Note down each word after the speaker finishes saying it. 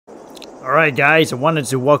Alright guys, I wanted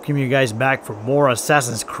to welcome you guys back for more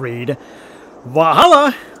Assassin's Creed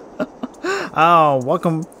Valhalla!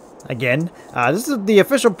 Welcome again. This is the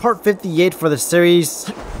official part 58 for the series.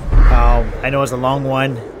 I know it's a long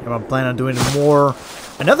one, and I'm planning on doing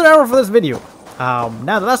another hour for this video.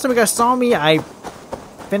 Now the last time you guys saw me, I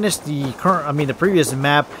finished the previous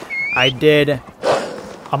map. I did,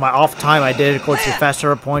 on my off time, I did go to fast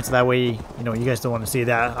travel points, so that way, you guys don't want to see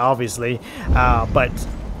that, obviously. But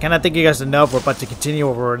kind of think you guys enough. We're about to continue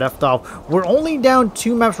where we're left off. We're only down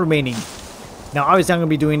 2 maps remaining. Now, obviously, I'm going to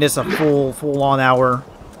be doing this a full on hour,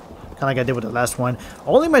 kind of like I did with the last one.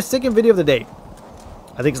 Only my second video of the day.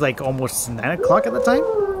 I think it's like almost 9 o'clock at the time.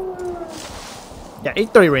 Yeah,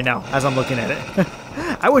 8:30 right now, as I'm looking at it.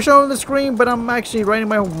 I was showing on the screen, but I'm actually riding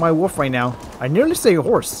my wolf right now. I nearly say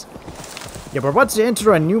horse. Yeah, we're about to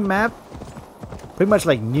enter a new map. Pretty much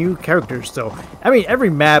like new characters, so I mean, every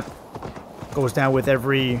map goes down with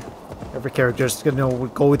every character. It's gonna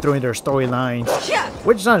go through their storylines,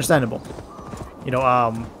 which is understandable.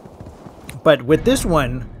 But with this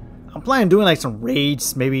one, I'm planning on doing like some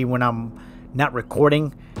raids, maybe when I'm not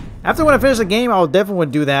recording. After when I finish the game, I'll definitely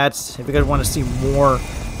do that. If you guys want to see more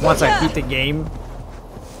once I beat the game.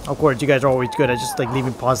 Of course, you guys are always good at just like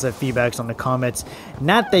leaving positive feedbacks on the comments.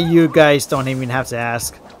 Not that you guys don't even have to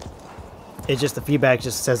ask. It's just the feedback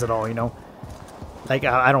just says it all, Like,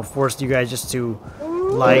 I don't force you guys just to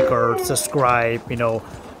like or subscribe,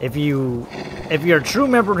 If you're a true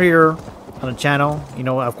member here on the channel,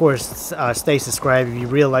 of course, stay subscribed. If you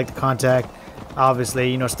really like the content,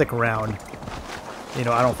 obviously, stick around. I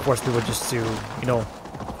don't force people just to,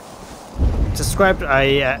 subscribe.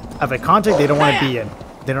 I have a content they don't want to be in.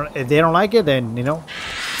 If they don't like it, then,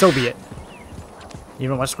 so be it.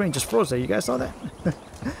 My screen just froze there. You guys saw that?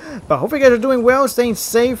 But hope you guys are doing well, staying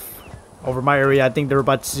safe. Over my area, I think they're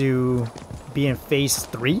about to be in phase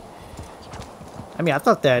 3. I mean, I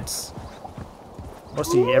thought that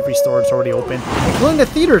mostly every store is already open, including the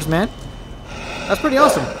theaters, man. That's pretty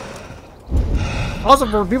awesome. Also,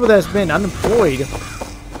 for people that's been unemployed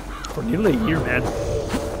for nearly a year, man.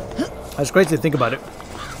 That's crazy to think about it.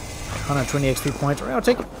 120 XP points. Alright, I'll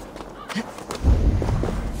take it.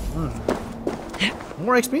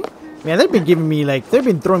 More XP? Man, they've been giving me, they've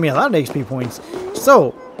been throwing me a lot of XP points.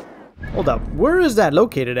 So, hold up. Where is that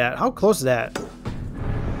located at? How close is that?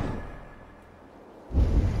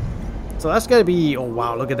 So that's gotta be... Oh,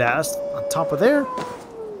 wow. Look at that. That's on top of there.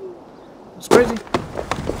 That's crazy.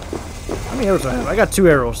 How many arrows do I have? I got 2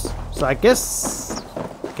 arrows. So I guess...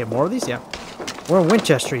 Get more of these? Yeah. We're in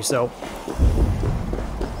Winchester, so...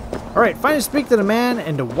 Alright, finally speak to the man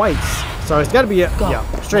in the whites. So it's gotta be a... Yeah,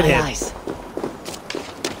 straight ahead. Eyes.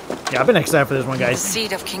 Yeah, I've been excited for this one, guys. The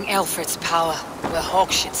seat of King Alfred's power, where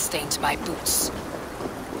hawkshit stained my boots.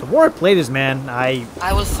 The more I play this, man, I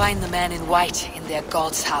will find the man in white in their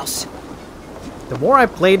god's house. The more I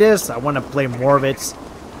play this, I want to play more of it.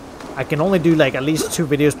 I can only do like at least 2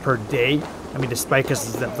 videos per day. I mean, despite because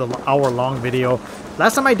it's the hour-long video.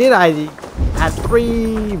 Last time I did, I had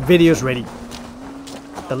 3 videos ready.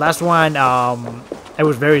 The last one, it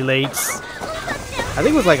was very late. I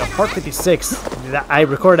think it was like a part 56. I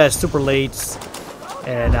recorded that super late,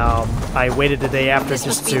 and I waited the day after this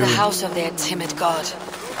just must be the house of their timid god.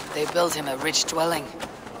 They built him a rich dwelling.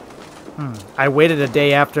 I waited a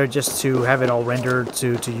day after just to have it all rendered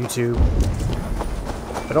to YouTube.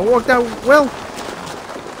 But it all worked out well.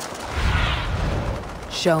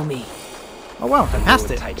 Show me. Oh wow, I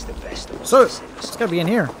passed it. So it's gotta be in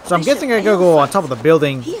here. So I'm guessing I gotta go on top of the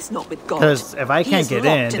building. Because if I can't get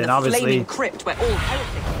in, then obviously. Crypt where all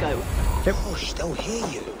heretics go. Yep. Oh, she don't hear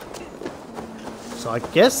you. So I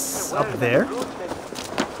guess up there.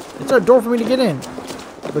 Is there a door for me to get in?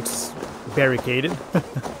 Looks barricaded.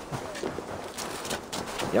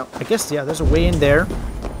 Yep, I guess, yeah, there's a way in there.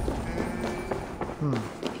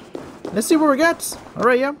 Let's see what we got.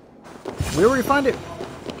 Alright, yeah. We already find it.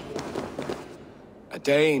 A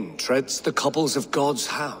Dane treads the cobbles of God's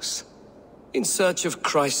house. In search of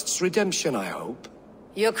Christ's redemption, I hope.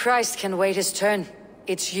 Your Christ can wait his turn.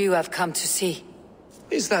 It's you I've come to see.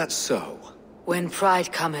 Is that so? When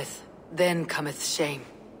pride cometh, then cometh shame.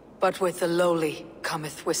 But with the lowly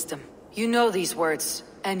cometh wisdom. You know these words,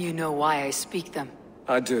 and you know why I speak them.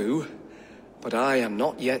 I do, but I am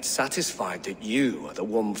not yet satisfied that you are the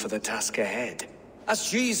one for the task ahead. As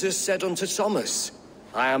Jesus said unto Thomas,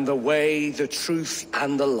 I am the way, the truth,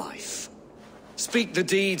 and the life. Speak the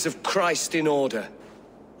deeds of Christ in order.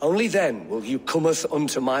 Only then will you cometh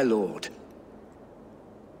unto my Lord.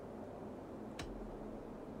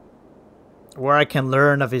 Where I can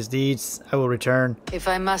learn of his deeds, I will return. If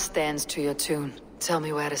I must dance to your tune, Tell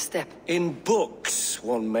me where to step. In books,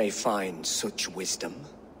 one may find such wisdom.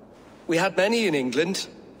 We had many in England,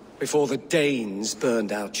 before the Danes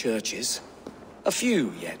burned our churches. A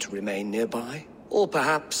few yet remain nearby. Or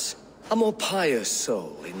perhaps a more pious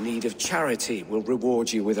soul in need of charity will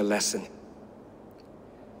reward you with a lesson.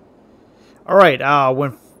 Alright,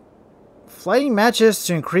 when fighting matches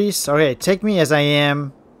to increase... Okay, take me as I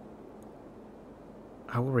am.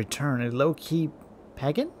 I will return a low-key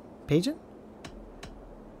pagan?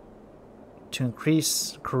 To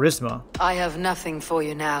increase charisma. I have nothing for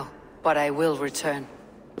you now, but I will return.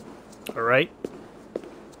 Alright.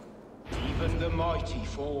 Even the mighty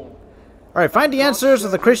fall. Alright, find the answers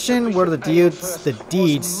of the Christian where the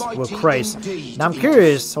deeds will Christ. Now I'm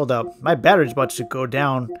curious, hold up, my battery's about to go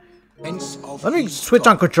down. Let me switch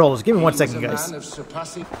on controllers, give me 1 second guys.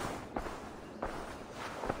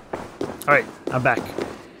 Alright, I'm back.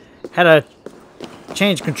 Had to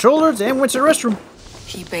change controllers and went to the restroom.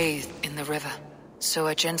 He bathed in the river, so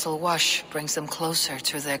a gentle wash brings them closer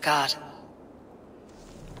to their god.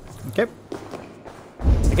 Okay.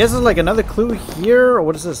 I guess there's like another clue here, or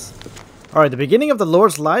what is this? Alright, the beginning of the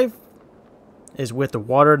Lord's life is with the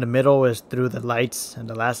water, the middle is through the lights, and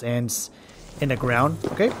the last ends in the ground.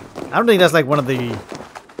 Okay. I don't think that's like one of the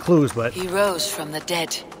clues, but... He rose from the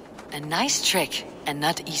dead. A nice trick, and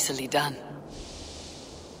not easily done.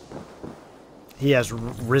 He has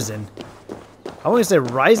risen. I wouldn't say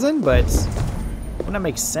risen, but wouldn't that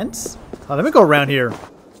make sense? Oh, let me go around here.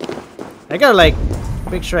 I gotta like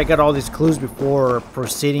make sure I got all these clues before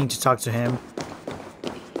proceeding to talk to him.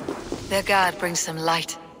 Their god brings them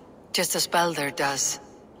light, just as Baldur does.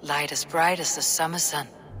 Light as bright as the summer sun.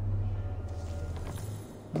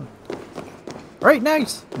 Alright,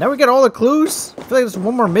 nice. Now we got all the clues. I feel like there's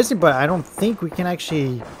one more missing, but I don't think we can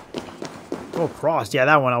actually go across. Yeah,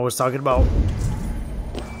 that one I was talking about.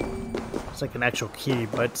 It's like an actual key,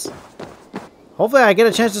 but hopefully I get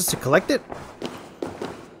a chance just to collect it.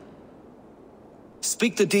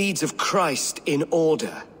 Speak the deeds of Christ in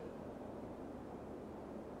order.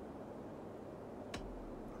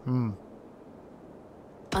 On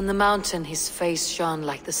the mountain, his face shone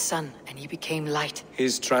like the sun, and he became light.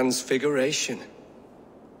 His transfiguration.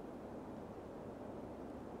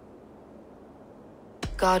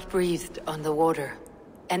 God breathed on the water,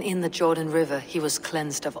 and in the Jordan River he was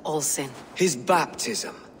cleansed of all sin. His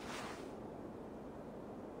baptism.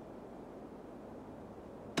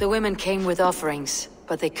 The women came with offerings,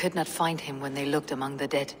 but they could not find him when they looked among the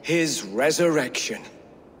dead. His resurrection.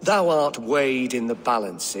 Thou art weighed in the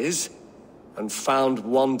balances, and found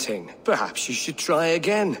wanting. Perhaps you should try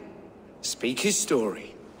again. Speak his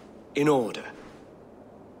story, in order.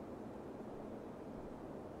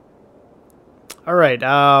 Alright,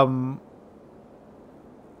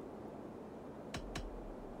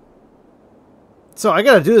 so I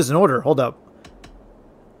gotta do this in order. Hold up.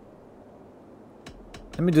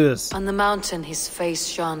 Let me do this. On the mountain, his face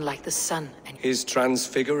shone like the sun, and His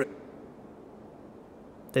transfiguration.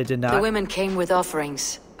 They did not. the women came with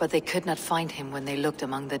offerings, but they could not find him when they looked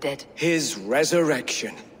among the dead. His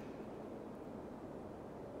resurrection.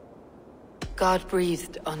 God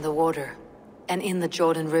breathed on the water, and in the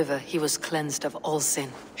Jordan River he was cleansed of all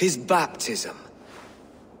sin. His baptism.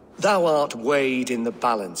 Thou art weighed in the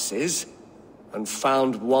balances, and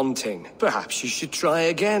found wanting. Perhaps you should try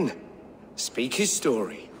again. Speak his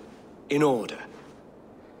story, in order.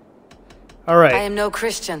 Alright. I am no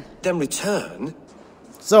Christian. Then return.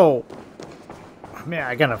 So, man,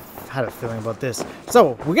 I kind of had a feeling about this.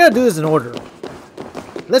 So, we gotta do this in order.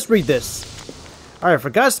 Let's read this. Alright,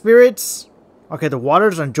 for God's spirits. Okay, the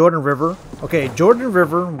waters on Jordan River. Okay, Jordan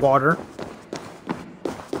River, water.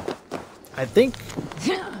 I think.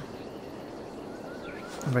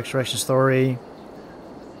 Resurrection story.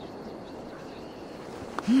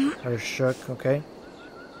 Or shook, okay.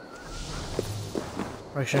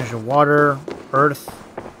 Resurrection water, earth.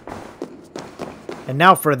 And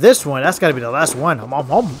now for this one, that's gotta be the last one. I'm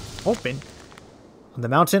hoping. On the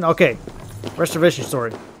mountain? Okay. Restoration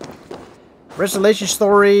story. Restoration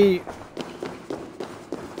story.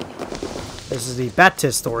 This is the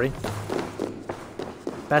Baptist story.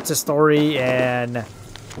 Baptist story and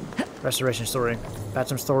Restoration story.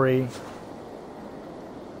 Baptist story.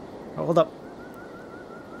 Oh, hold up.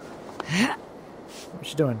 What's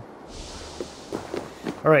she doing?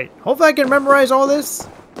 Alright. Hopefully I can memorize all this.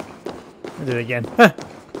 I'll do it again.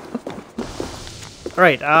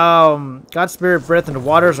 Alright, God's spirit, breath, and the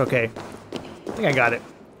waters. Okay. I think I got it.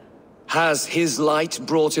 Has his light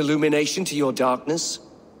brought illumination to your darkness?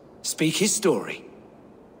 Speak his story.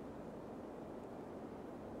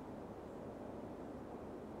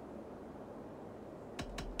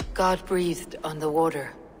 God breathed on the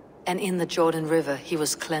water, and in the Jordan River he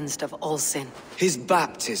was cleansed of all sin. His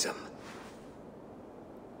baptism.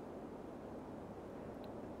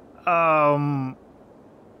 On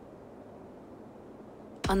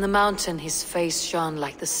the mountain his face shone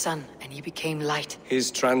like the sun, and he became light.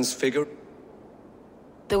 His transfigure.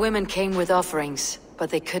 The women came with offerings,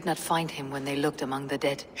 but they could not find him when they looked among the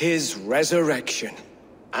dead. His resurrection.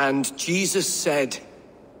 And Jesus said,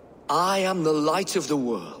 I am the light of the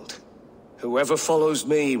world. Whoever follows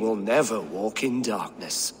me will never walk in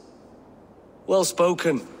darkness. Well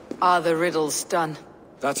spoken. Are the riddles done?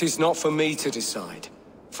 That is not for me to decide,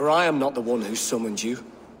 for I am not the one who summoned you.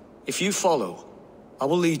 If you follow, I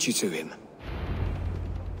will lead you to him.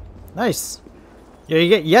 Nice. Yeah,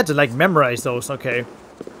 you had to like memorize those. Okay.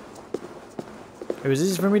 It was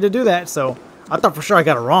easy for me to do that, so I thought for sure I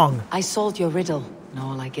got it wrong. I solved your riddle, and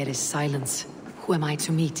all I get is silence. Who am I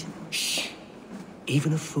to meet? Shh.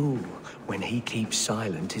 Even a fool, when he keeps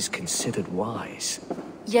silent, is considered wise.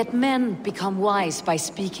 Yet men become wise by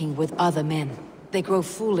speaking with other men. They grow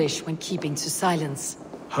foolish when keeping to silence.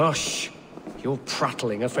 Hush. Your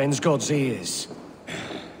prattling offends God's ears.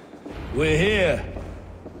 We're here.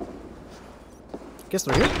 Guess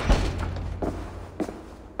we're here.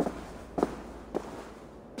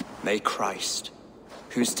 May Christ,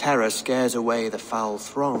 whose terror scares away the foul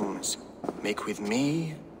throngs, make with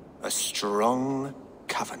me a strong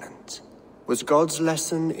covenant. Was God's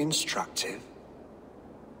lesson instructive?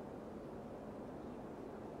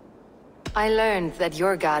 I learned that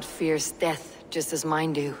your God fears death just as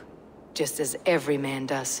mine do. Just as every man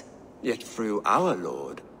does. Yet through our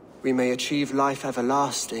Lord, we may achieve life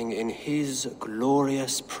everlasting in his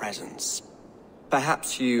glorious presence.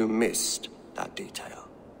 Perhaps you missed that detail.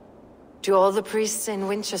 Do all the priests in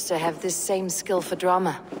Winchester have this same skill for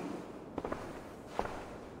drama?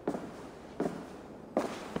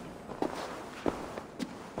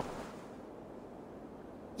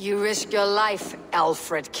 You risk your life,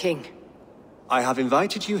 Alfred King. I have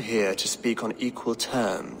invited you here to speak on equal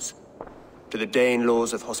terms. Do the Dane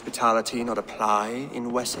laws of hospitality not apply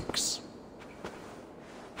in Wessex?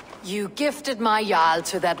 You gifted my Jarl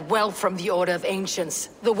to that whelp from the Order of Ancients,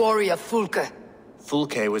 the warrior Fulke.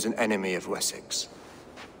 Fulke was an enemy of Wessex.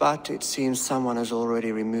 But it seems someone has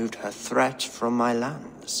already removed her threat from my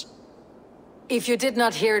lands. If you did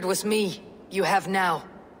not hear it was me, you have now.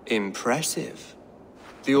 Impressive.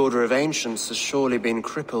 The Order of Ancients has surely been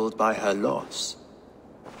crippled by her loss.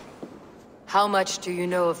 How much do you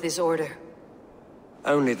know of this order?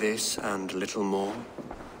 Only this and little more.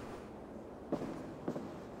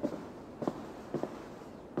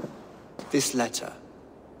 This letter,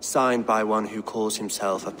 signed by one who calls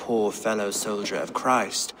himself a poor fellow soldier of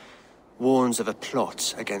Christ, warns of a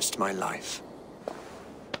plot against my life.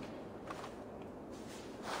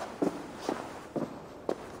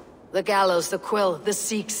 The gallows, the quill, the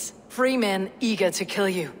Sikhs, free men eager to kill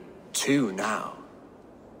you. 2 now.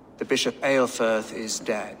 The Bishop Aelfirth is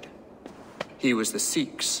dead. He was the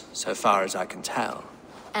Sikhs, so far as I can tell.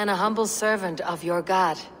 And a humble servant of your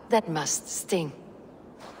God. That must sting.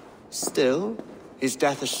 Still, his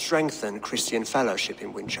death has strengthened Christian fellowship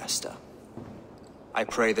in Winchester. I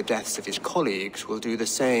pray the deaths of his colleagues will do the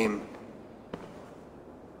same.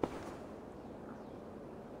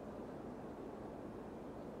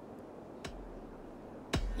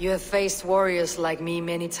 You have faced warriors like me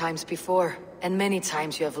many times before, and many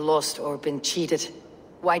times you have lost or been cheated.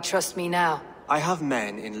 Why trust me now? I have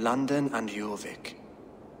men in London and Jorvik.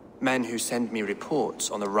 Men who send me reports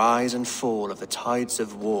on the rise and fall of the tides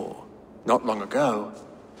of war. Not long ago,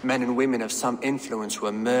 men and women of some influence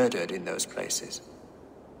were murdered in those places.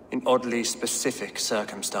 In oddly specific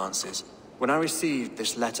circumstances. When I received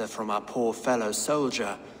this letter from our poor fellow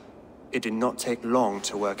soldier, it did not take long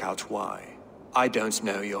to work out why. I don't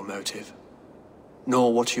know your motive,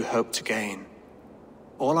 nor what you hope to gain.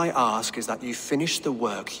 All I ask is that you finish the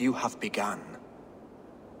work you have begun,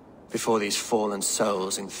 before these fallen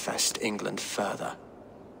souls infest England further.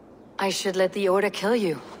 I should let the Order kill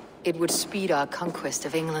you. It would speed our conquest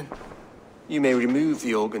of England. You may remove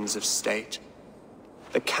the organs of state.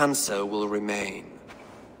 The cancer will remain.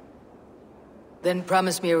 Then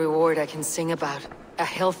promise me a reward I can sing about. A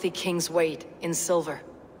healthy king's weight in silver.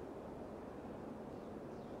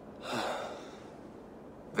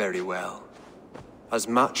 Very well. As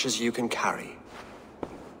much as you can carry.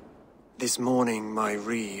 This morning, my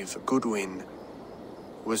reeve, Goodwin,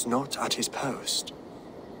 was not at his post.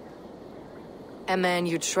 A man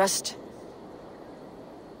you trust?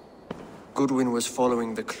 Goodwin was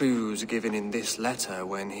following the clues given in this letter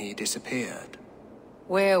when he disappeared.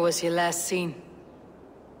 Where was he last seen?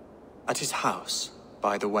 At his house,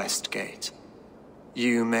 by the west gate.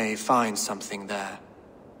 You may find something there.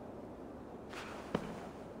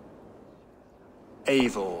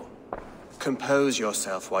 Eivor, compose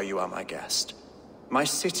yourself while you are my guest. My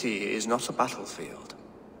city is not a battlefield.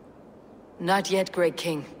 Not yet, Great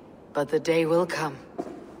King, but the day will come.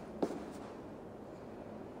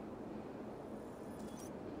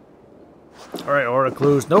 Alright, order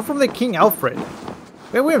clues. No from the King Alfred.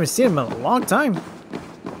 Wait, we haven't seen him in a long time. I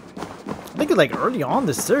think it's like early on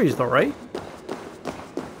this series though, right?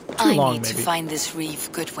 Too long, I need maybe. to find this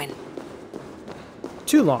reeve, Goodwin.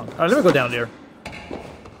 Too long. Alright, let me go down there.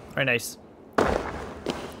 Alright, nice.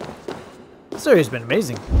 This series has been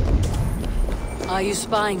amazing. Are you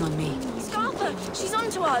spying on me? Scarpa, she's on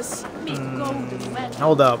to us.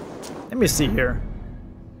 Hold up. Let me see here.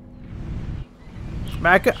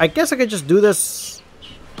 I guess I could just do this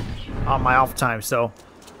on my off time, so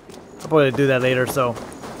I'll probably do that later. So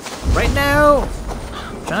right now,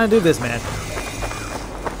 I'm trying to do this, man.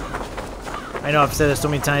 I know I've said this so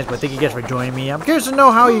many times, but thank you guys for joining me. I'm curious to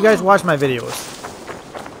know how you guys watch my videos,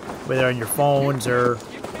 whether on your phones or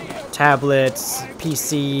tablets,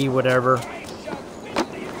 PC, whatever.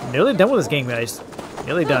 I'm nearly done with this game, guys.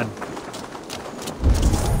 Nearly done.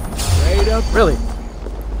 Straight up, really.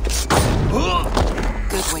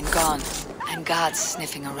 Goodwin gone, and guards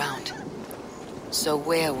sniffing around. So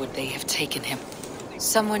where would they have taken him?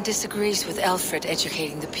 Someone disagrees with Alfred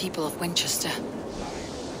educating the people of Winchester.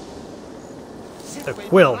 The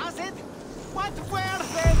quill.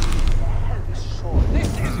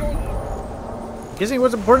 Guessing it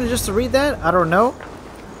was important just to read that? I don't know.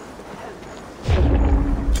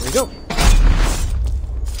 Here we go.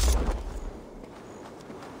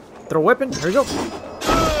 Throw a weapon. Here we go.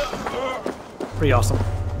 Pretty awesome.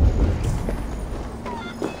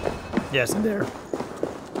 Yes, in there.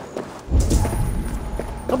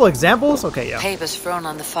 Couple examples? Okay, yeah. Papers thrown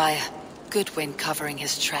on the fire. Goodwin covering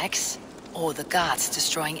his tracks, or the guards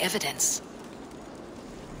destroying evidence.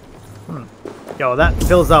 Yo, that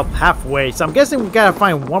fills up halfway, so I'm guessing we gotta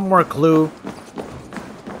find one more clue.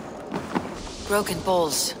 Broken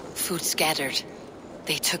bowls, food scattered.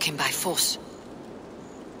 They took him by force.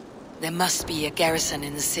 There must be a garrison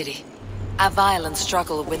in the city. A violent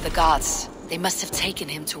struggle with the guards. They must have taken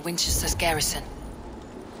him to Winchester's garrison.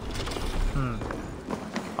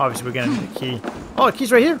 Obviously, we're gonna need a key. Oh, the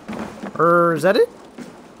key's right here. Or is that it?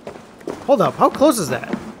 Hold up, how close is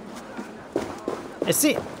that? I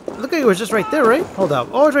see. Look like it was just right there, right? Hold up.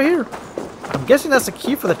 Oh, it's right here. I'm guessing that's the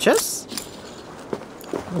key for the chest.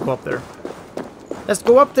 We'll go up there. Let's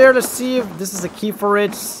go up there to see if this is a key for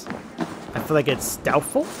it. I feel like it's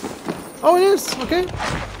doubtful. Oh, it is. Okay.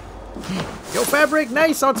 Yo, fabric.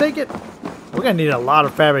 Nice. I'll take it. We're going to need a lot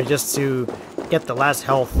of fabric just to get the last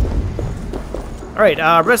health. Alright.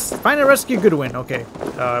 Find and rescue Goodwin. Okay.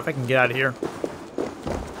 If I can get out of here.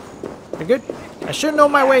 You're good? I should know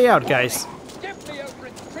my way out, guys.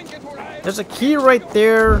 There's a key right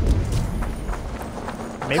there.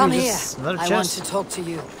 Maybe Come just here. another chest. I want to talk to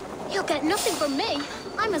you. You'll get nothing from me.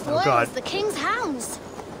 I'm as loyal God. as the king's hounds.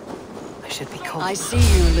 I should be called. I see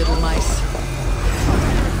you, little mice.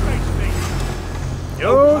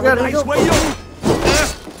 Yo, gotta go.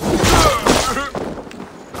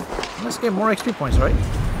 Let's get more XP points, right?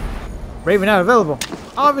 Raven not available.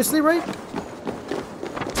 Obviously, right?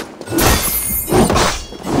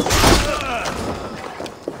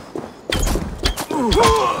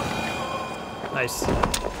 Nice.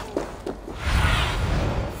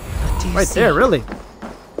 Right there, really.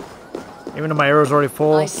 Even though my arrow's already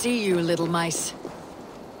full. I see you, little mice.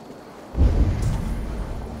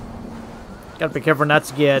 Gotta be careful not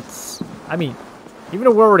to get... I mean, even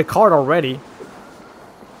though we're already caught already.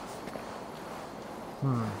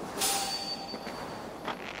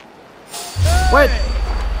 What?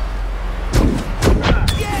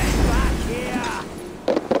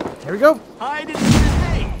 Here we go.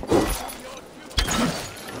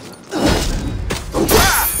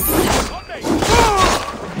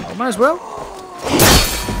 Oh, might as well.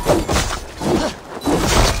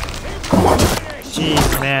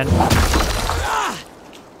 Jeez, man.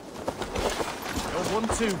 You're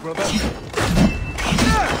 1-2, brother.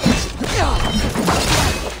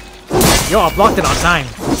 Yo, I blocked it on time.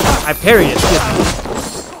 I parried it.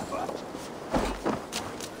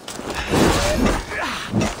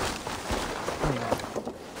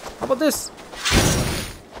 How about this?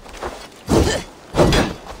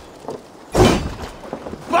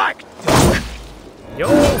 Back! Yo,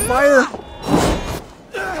 fire!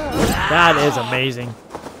 That is amazing.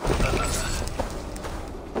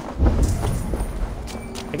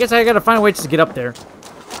 I guess I gotta find a way to get up there.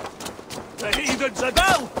 The heathens are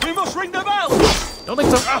down! We must ring the bell! Don't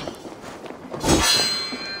think so.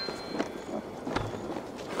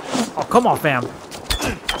 Oh, come on, fam. There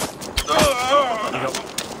you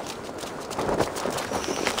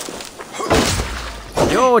go.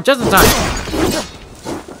 Yo, just in time.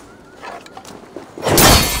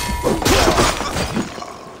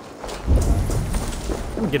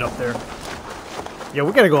 Let me get up there. Yeah,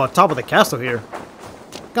 we gotta go on top of the castle here.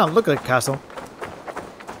 Gotta look at the castle.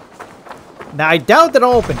 Now, I doubt that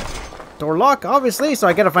I'll open. Door lock, obviously, so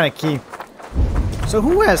I gotta find a key. So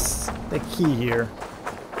who has the key here?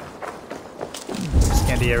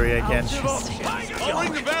 Scan the area again. I'll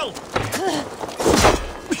ring the bell.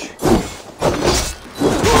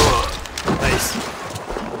 Nice.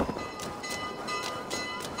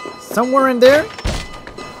 Somewhere in there?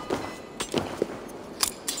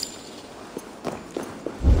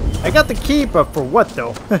 I got the key, but for what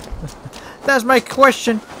though? That's my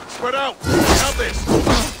question. Spread out. Have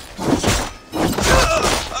this.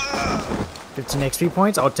 15 XP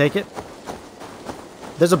points, I'll take it.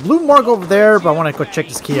 There's a blue mark over there, but I want to go check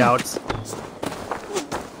this key out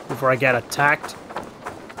before I get attacked.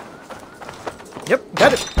 Yep,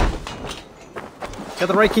 got it. Got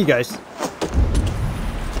the right key, guys.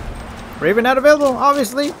 Raven not available,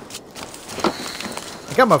 obviously.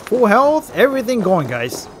 I got my full health, everything going,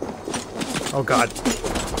 guys. Oh god.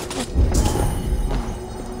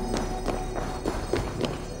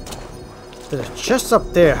 There's a chest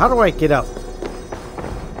up there. How do I get up?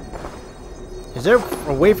 Is there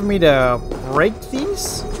a way for me to break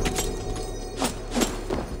these?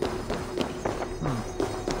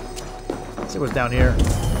 Let's see what's down here.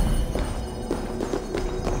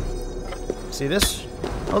 See this?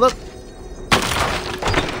 Hold up.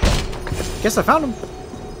 Guess I found him.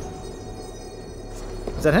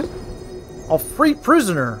 Is that him? Oh, free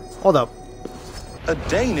prisoner. Hold up. A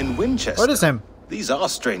Dane in Winchester. What is him? These are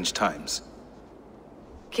strange times.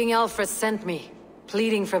 King Alfred sent me,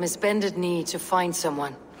 pleading from his bended knee to find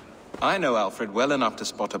someone. I know Alfred well enough to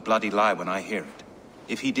spot a bloody lie when I hear it.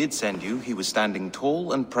 If he did send you, he was standing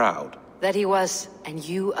tall and proud. That he was, and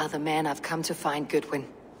you are the man I've come to find, Goodwin.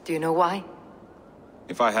 Do you know why?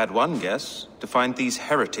 If I had one guess, to find these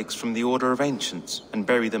heretics from the Order of Ancients and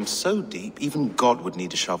bury them so deep, even God would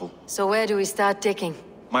need a shovel. So where do we start digging?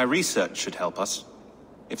 My research should help us.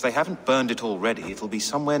 If they haven't burned it already, it'll be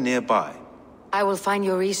somewhere nearby. I will find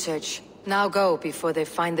your research. Now go, before they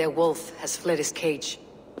find their wolf has fled his cage.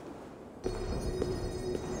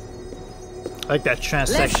 I like that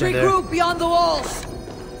trans Let's section there. regroup beyond the walls!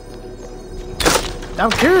 Now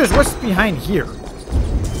I'm curious what's behind here.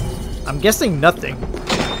 I'm guessing nothing.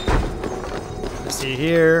 Let's see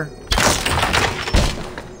here.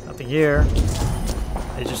 Nothing here.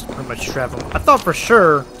 They just pretty much trap them. I thought for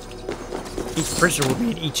sure each prisoner would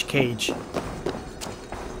be in each cage.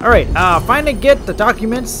 Alright, find and get the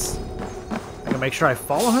documents. I can make sure I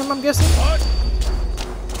follow him, I'm guessing.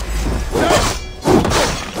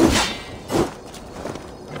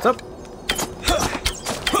 What's up?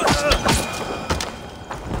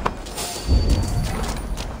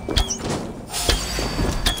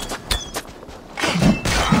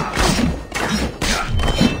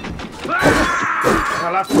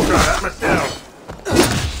 I'll have to try that myself.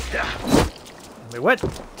 Wait, what?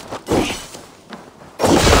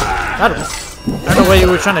 I don't know what you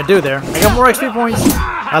were trying to do there. I got more XP points.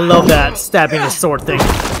 I love that stabbing the sword thing.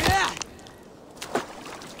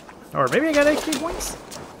 Or maybe I got XP points?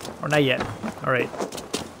 Or not yet. Alright.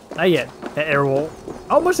 Not yet. That arrow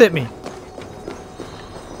almost hit me.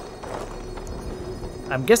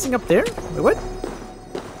 I'm guessing up there? Wait, what?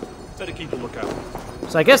 Better keep a lookout.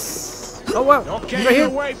 So I guess... Oh, wow. Not He's right getting here.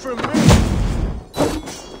 away from me.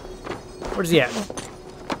 Where's he at?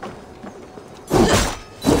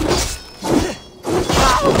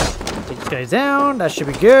 Take this guy down. That should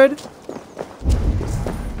be good.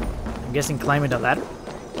 I'm guessing climbing the ladder.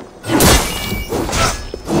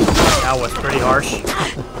 That was pretty harsh.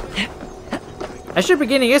 I should be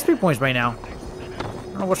getting XP points right now. I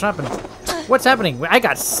don't know what's happening. What's happening? I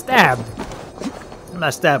got stabbed. I'm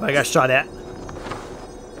not stabbed. I got shot at.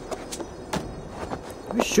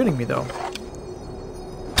 Who's shooting me though?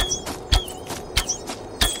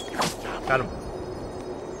 Got him.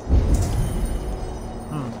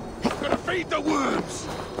 Gonna feed the worms.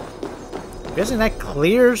 I'm guessing that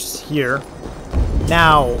clears here.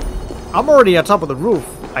 Now, I'm already on top of the roof.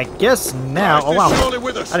 I guess now. Oh wow! I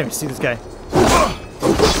didn't even see this guy.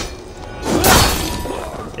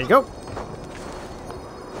 There you go.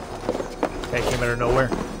 Guy came out of nowhere.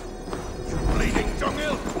 You bleeding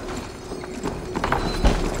dunghill.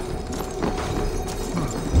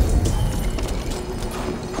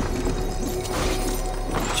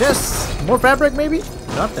 Chests, More fabric, maybe?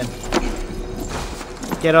 Nothing.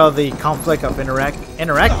 Get out of the conflict of interacting.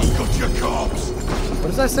 Got your corpse. What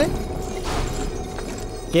does that say?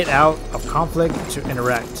 Get out of conflict to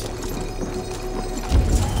interact.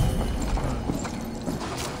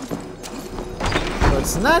 So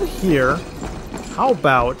it's not here. How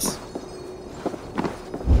about...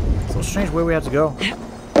 So strange where we have to go.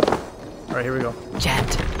 Alright, here we go.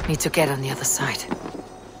 Jammed. Need to get on the other side.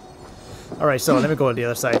 Alright, so let me go to the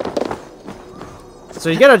other side. So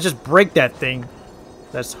you gotta just break that thing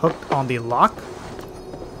that's hooked on the lock.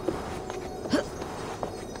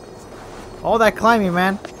 All that climbing,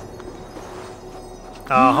 man.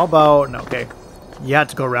 How about... No, okay. You have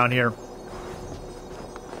to go around here.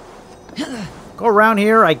 Go around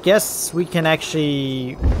here. I guess we can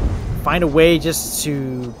actually find a way just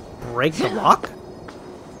to break the lock.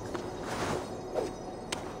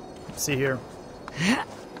 Let's see here.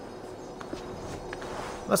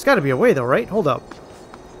 That's got to be a way, though, right? Hold up.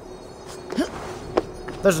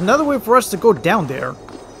 There's another way for us to go down there.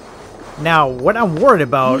 Now, what I'm worried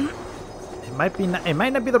about, it might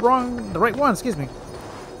not be the right one. Excuse me.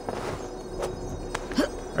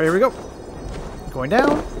 All right, here we go. Going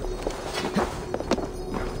down.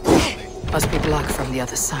 Must be blocked from the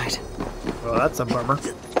other side. Well, that's a bummer.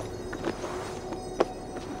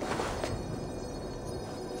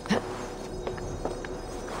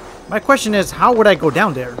 My question is, how would I go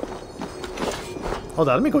down there? Hold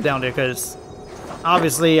on, let me go down there, because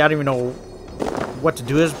obviously I don't even know what to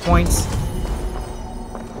do at this point.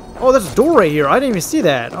 Oh, there's a door right here. I didn't even see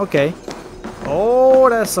that. Okay. Oh,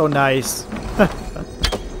 that's so nice.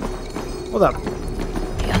 Hold up.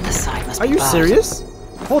 The other side must Are be you barred. serious?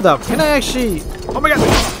 Hold up. Can I actually... Oh my god.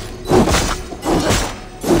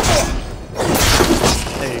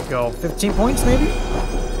 There you go. 15 points, maybe?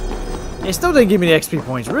 It still didn't give me the XP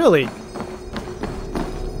points, really.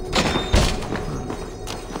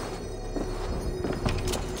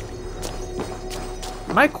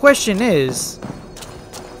 My question is,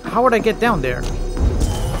 how would I get down there?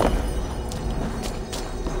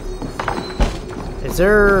 Is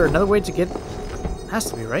there another way to get... Has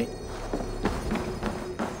to be, right?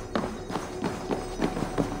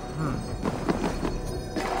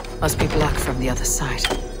 Must be blocked from the other side.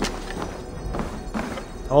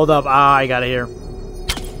 Hold up. Ah, I got it here.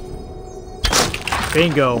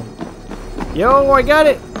 Bingo. Yo, I got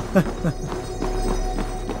it.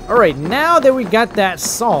 Alright, now that we got that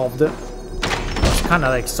solved, I was kind of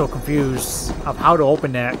like so confused of how to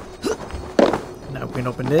open that. Now we can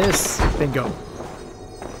open this. Bingo.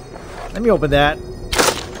 Let me open that.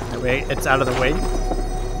 Wait, it's out of the way.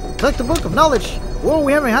 Collect the Book of Knowledge. Whoa,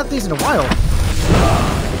 we haven't had these in a while.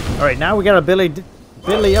 Alright, now we got a ability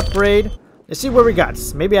upgrade. Let's see what we got.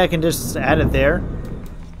 Maybe I can just add it there.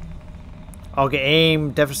 Okay,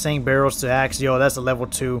 aim, devastating barrels to axe. Yo, that's a level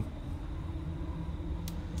 2.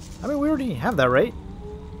 I mean, we already have that, right?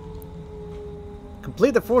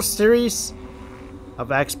 Complete the 4th series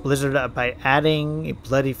of Axe Blizzard by adding a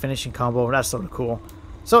bloody finishing combo. That's sort of cool.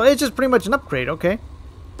 So it's just pretty much an upgrade, okay.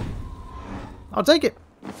 I'll take it.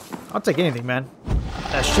 I'll take anything, man.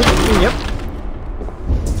 That should be, yep.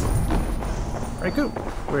 Very cool.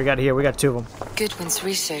 What we got here? We got 2 of them. Goodwin's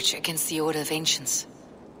research against the Order of Ancients.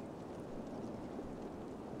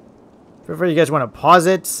 Feel free, you guys want to pause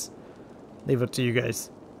it. Leave it to you guys.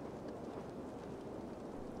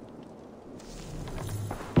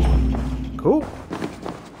 Cool.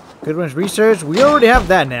 Goodwin's research. We already have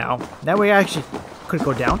that now. Now we actually could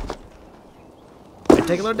go down. Did I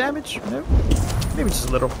take a little damage? No. Maybe just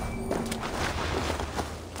a little.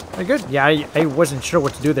 Very good. Yeah, I wasn't sure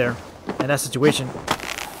what to do there in that situation.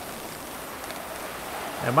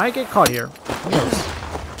 I might get caught here. Who knows?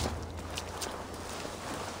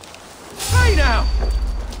 Hey now!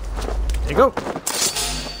 There you go.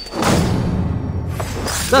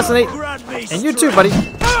 Assassinate. And you too, buddy.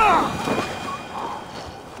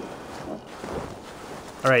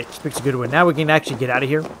 Alright, speaks a good one. Now we can actually get out of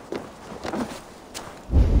here.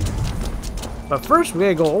 But first, we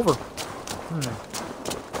gotta go over.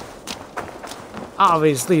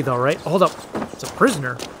 Obviously, though, right? Hold up. It's a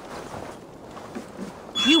prisoner.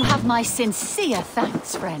 You have my sincere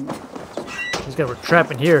thanks, friend. He's got a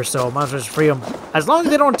trap in here, so might as well just free him. As long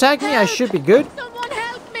as they don't attack me, I should be good. Someone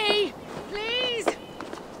help me! Please!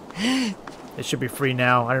 It should be free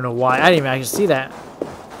now. I don't know why. I didn't even actually see that.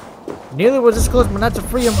 Nearly was this close, but not to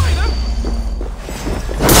free him.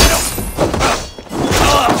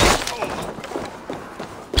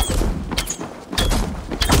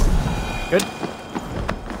 Good.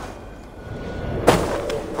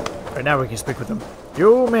 Right now we can speak with him.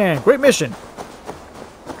 Yo, man, great mission.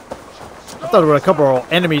 thought there were a couple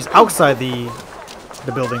of enemies outside the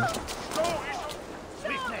building.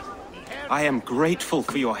 I am grateful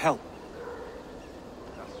for your help.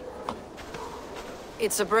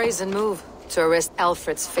 It's a brazen move to arrest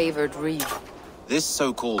Alfred's favored reeve. This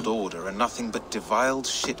so-called order are nothing but deviled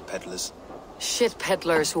shit peddlers. Shit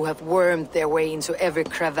peddlers who have wormed their way into every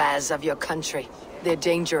crevasse of your country. They're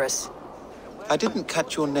dangerous. I didn't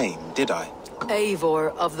catch your name, did I?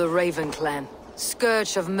 Eivor of the Raven Clan.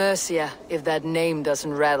 Scourge of Mercia, if that name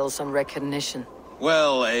doesn't rattle some recognition.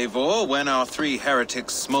 Well, Eivor, when our three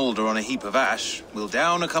heretics smolder on a heap of ash, we'll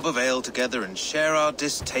down a cup of ale together and share our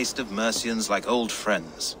distaste of Mercians like old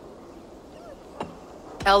friends.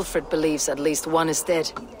 Alfred believes at least one is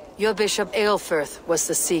dead. Your Bishop Aelfirth was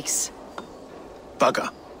the Sikhs. Bugger.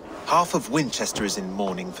 Half of Winchester is in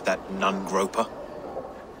mourning for that nun-groper.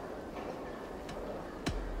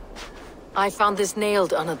 I found this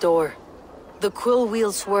nailed on a door. The quill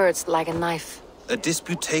wields words like a knife. A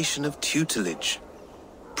disputation of tutelage.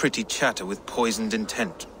 Pretty chatter with poisoned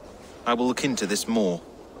intent. I will look into this more.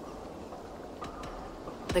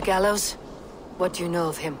 The gallows? What do you know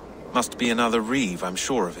of him? Must be another reeve, I'm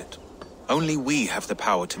sure of it. Only we have the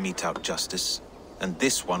power to mete out justice, and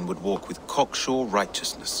this one would walk with cocksure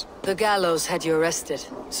righteousness. The gallows had you arrested,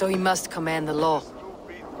 so he must command the law.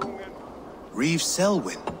 Reeve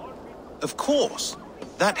Selwyn? Of course!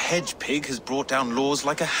 That hedge pig has brought down laws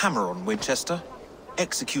like a hammer on Winchester,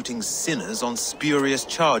 executing sinners on spurious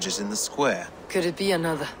charges in the square. Could it be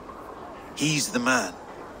another? He's the man.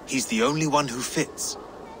 He's the only one who fits.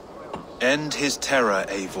 End his terror,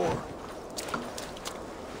 Eivor.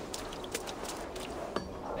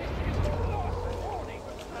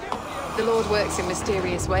 The Lord works in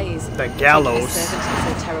mysterious ways. The gallows. His servant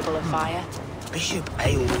in so terrible a fire. Bishop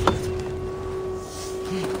Aelfirth.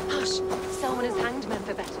 Hush! Someone has hanged men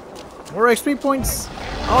for better thought. More XP points.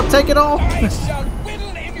 I'll take it all. 2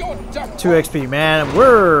 XP, man.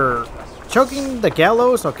 We're choking the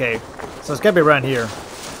gallows. Okay, so it's gotta be around here.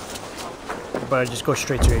 But just go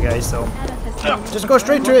straight to it, guys. So just go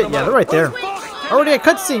straight to it. Yeah, they're right there. Already a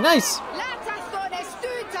cutscene. Nice.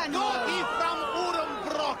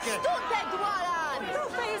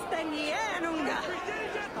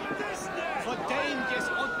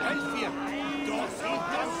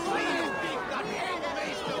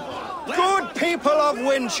 Good people of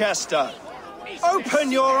Winchester,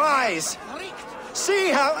 open your eyes. See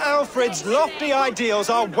how Alfred's lofty ideals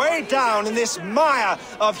are weighed down in this mire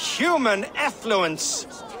of human effluence.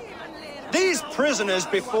 These prisoners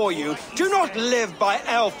before you do not live by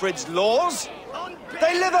Alfred's laws.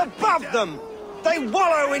 They live above them. They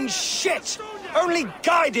wallow in shit, only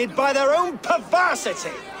guided by their own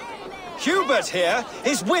perversity. Hubert here,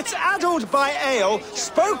 his wits addled by ale,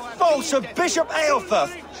 spoke false of Bishop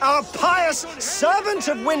Aelfirth, our pious servant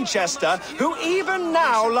of Winchester, who even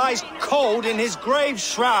now lies cold in his grave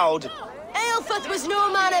shroud. Aelfirth was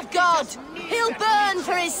no man of God. He'll burn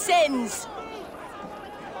for his sins.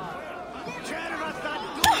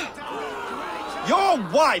 Your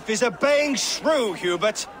wife is a baying shrew,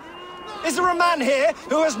 Hubert. Is there a man here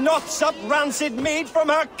who has not supped rancid mead from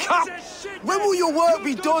her cup? When will your work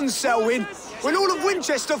be done, Selwyn? When all of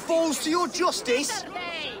Winchester falls to your justice?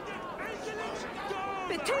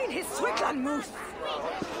 Between his Swickland moose.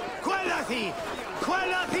 Quellati!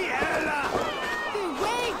 Quellati ella!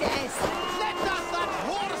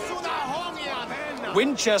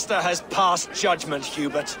 Winchester has passed judgment,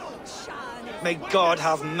 Hubert. May God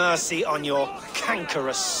have mercy on your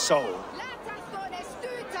cankerous soul.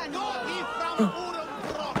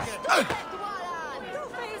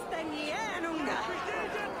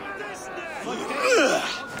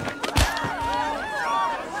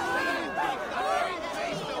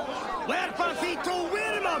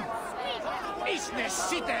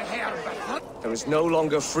 There is no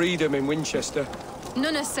longer freedom in Winchester.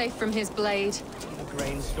 None are safe from his blade. The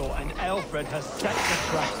grain store and Alfred has set the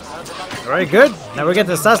trap. Very good. Now we get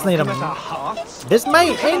to assassinate him. This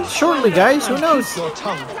may end shortly, guys. Who knows? Selwyn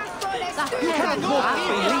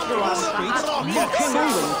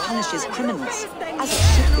punishes criminals, as it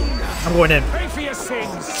should be. I'm going in. Pay for your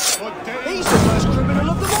sins. He's the first criminal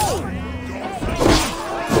of them all.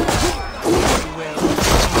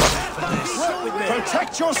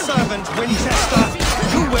 Protect your servant, Winchester.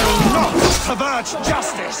 You will not pervert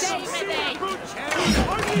justice.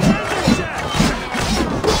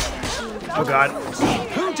 Oh God.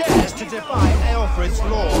 Who dares to defy Aelfred's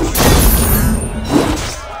laws?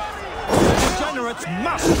 The degenerates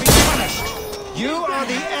must be punished. You are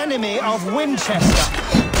the enemy of Winchester.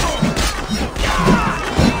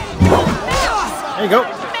 There you go.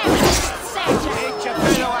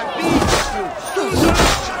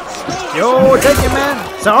 You Yo, take it, man.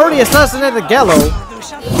 So I already assassinated Gallo.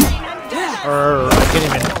 Or I can't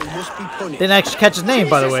even. Didn't actually catch his name,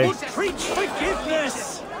 by the way.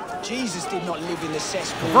 Jesus did not live in the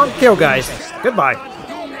cesspool. Confirmed kill, guys. Goodbye.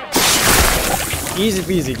 Easy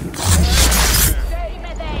peasy.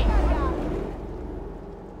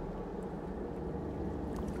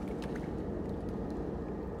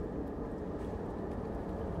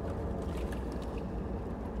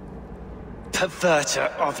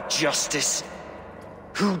 Perverter of justice.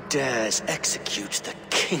 Who dares execute the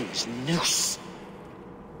king's noose?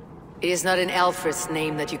 It is not in Alfred's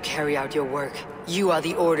name that you carry out your work. You are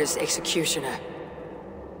the Order's executioner.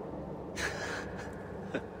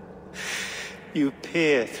 You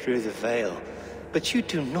peer through the veil, but you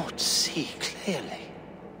do not see clearly.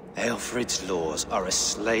 Alfred's laws are a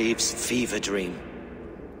slave's fever dream.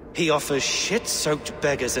 He offers shit-soaked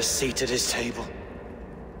beggars a seat at his table,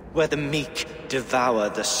 where the meek devour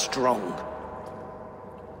the strong.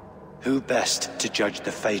 Who best to judge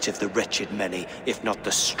the fate of the wretched many, if not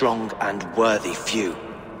the strong and worthy few?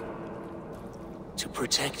 To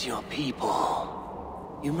protect your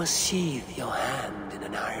people, you must sheathe your hand in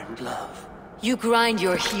an iron glove. You grind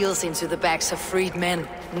your heels into the backs of freed men,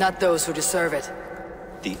 not those who deserve it.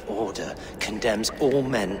 The Order condemns all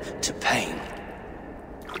men to pain.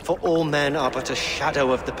 For all men are but a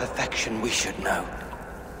shadow of the perfection we should know.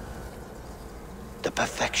 The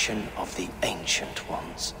perfection of the Ancient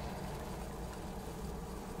Ones.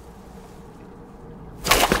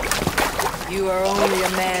 You are only a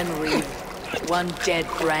man, Reeve. One dead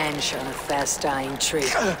branch on a fast-dying tree.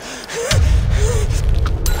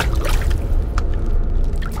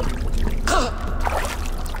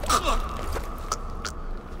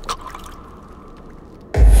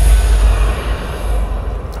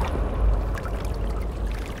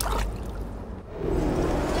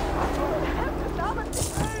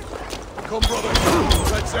 Come, brother.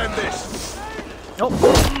 Let's end this. Nope.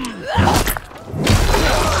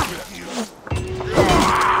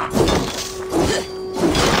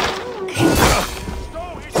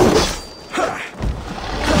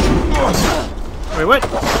 Wait, what?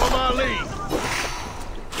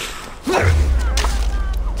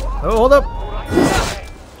 Oh, hold up.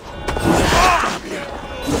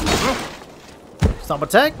 Stop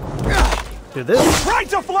attack. Do this. Right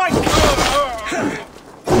to flank!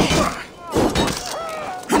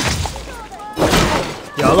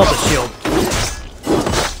 Yo, I love the shield.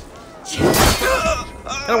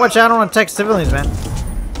 Gotta watch out, I don't want to attack civilians, man.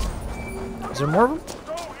 Is there more of them?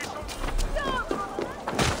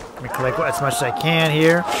 Let me collect as much as I can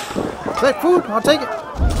here. Collect food, I'll take it.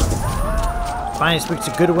 Finally speaks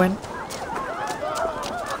to Goodwin.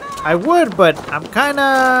 I would, but I'm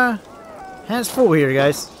kinda hands full here,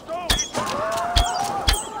 guys.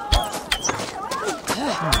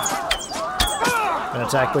 An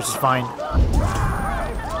attack, which is fine.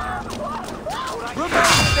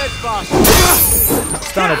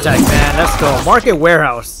 Stun attack, man. Let's go. Market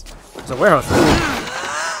warehouse. It's a warehouse, really.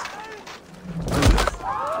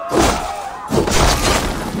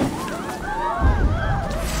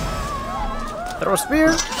 Throw a spear.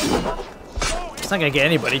 It's not gonna get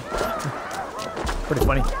anybody. Pretty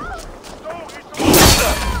funny.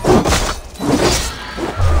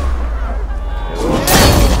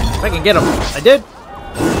 If I can get him. I did.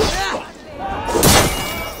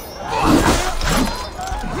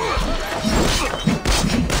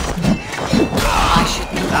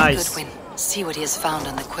 Nice. Goodwin. See what he has found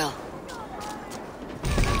on the quill.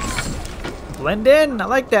 Blend in. I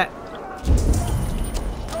like that.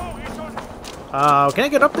 Can I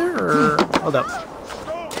get up there? Or hold up.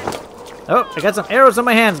 Oh, I got some arrows on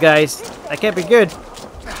my hands, guys. That can't be good.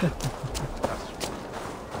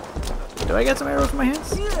 Do I got some arrows in my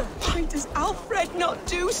hands? Why does Alfred not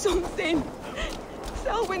do something?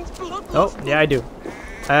 Selwyn's blood. Oh, yeah, I do.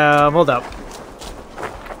 Hold up.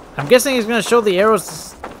 I'm guessing he's gonna show the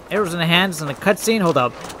arrows in the hands in the cutscene. Hold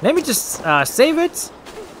up. Let me just save it,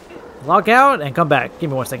 log out, and come back. Give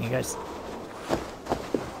me 1 second, guys.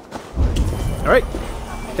 All right.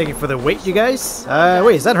 Thank you for the wait, you guys.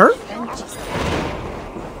 Wait, is that her?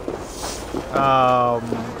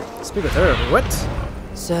 Speak with her. What?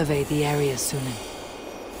 Survey the area soon.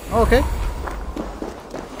 Oh, okay.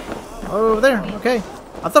 Oh, over there. Okay.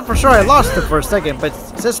 I thought for sure I lost it for a second, but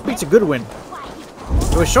it says speak to Goodwin.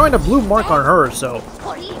 It was showing a blue mark on her, so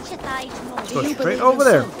let's go straight over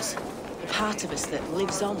there. Part of us that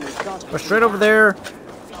lives on with God. Go straight over there.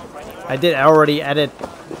 I did already edit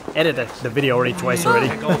the video already twice already.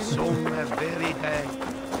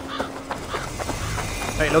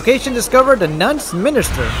 Alright, location discovered, the nun's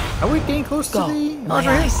minister. Are we getting close to the... Oh,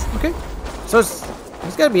 nice. Okay. So it's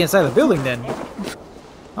It's gotta be inside the building then.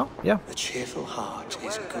 Oh, yeah. A cheerful heart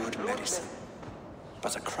is good medicine,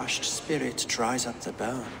 but a crushed spirit dries up the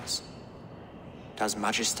bones. Does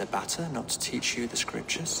Magister Batter not teach you the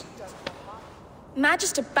scriptures?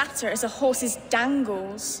 Magister Batter is a horse's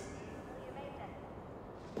dangles.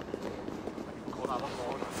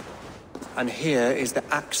 And here is the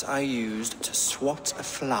axe I used to swat a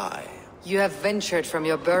fly. You have ventured from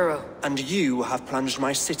your burrow. And you have plunged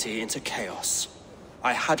my city into chaos.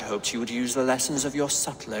 I had hoped you would use the lessons of your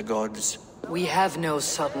subtler gods. We have no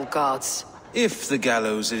subtle gods. If the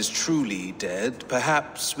gallows is truly dead,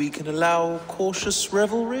 perhaps we can allow cautious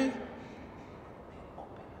revelry?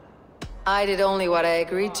 I did only what I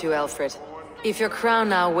agreed to, Alfred. If your crown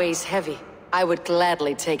now weighs heavy, I would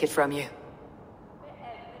gladly take it from you.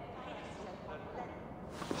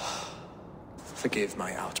 Forgive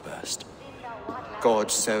my outburst. God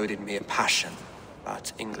sowed in me a passion,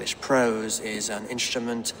 but English prose is an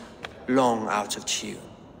instrument long out of tune.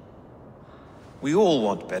 We all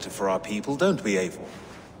want better for our people, don't we, Eivor?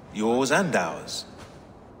 Yours and ours.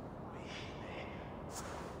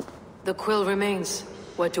 The quill remains.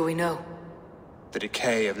 What do we know? The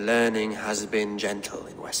decay of learning has been gentle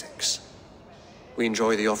in Wessex. We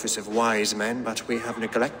enjoy the office of wise men, but we have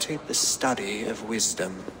neglected the study of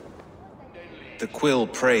wisdom. The quill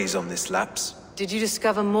preys on this lapse. Did you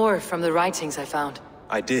discover more from the writings I found?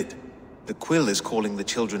 I did. The quill is calling the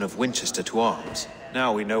children of Winchester to arms.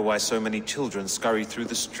 Now we know why so many children scurry through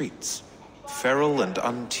the streets. Feral and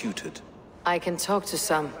untutored. I can talk to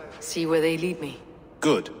some, see where they lead me.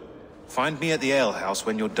 Good. Find me at the alehouse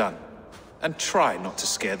when you're done. And try not to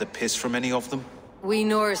scare the piss from any of them. We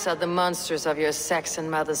Norse are the monsters of your Saxon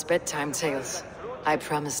mother's bedtime tales. I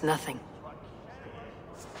promise nothing.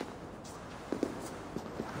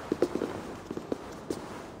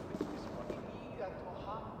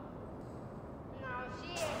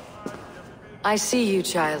 I see you,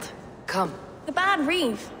 child. Come. The bad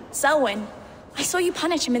Reeve, Selwyn. I saw you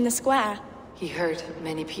punish him in the square. He hurt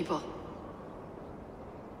many people.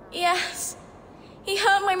 Yes. He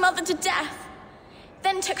hurt my mother to death.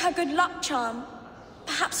 Then took her good luck charm.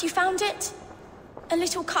 Perhaps you found it? A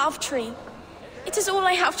little carved tree. It is all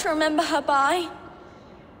I have to remember her by.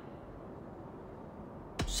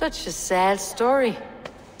 Such a sad story.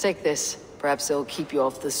 Take this. Perhaps it'll keep you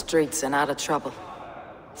off the streets and out of trouble.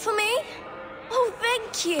 For me? Oh,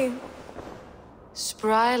 thank you.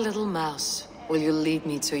 Spry little mouse. Will you lead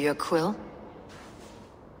me to your quill?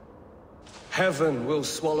 Heaven will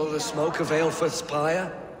swallow the smoke of Aelfred's pyre.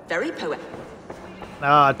 Very poetic.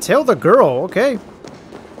 Tell the girl, okay.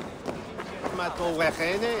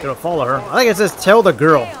 Gonna follow her. I think it says tell the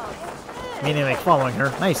girl. Meaning like following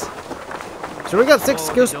her. Nice. So we got 6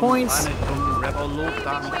 ghost points.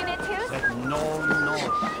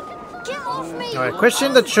 Alright,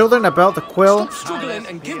 question the children about the quill. Struggling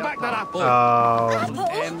and give back that apple.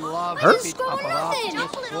 Her? Get your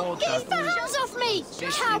hands off me,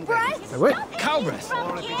 cow breath! Wait. Cow breath?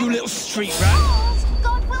 You little street rat.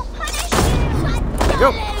 God will punish you!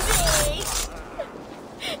 Go.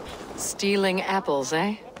 Stealing apples,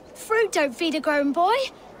 eh? Fruit don't feed a grown boy.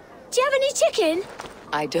 Do you have any chicken?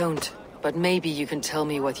 I don't, but maybe you can tell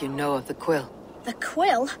me what you know of the quill. The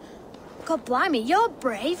quill? God blimey, you're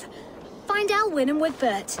brave. Find Elwyn and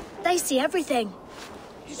Wigbert. They see everything.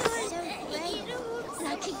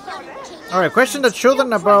 Alright, question the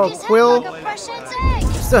children about quill.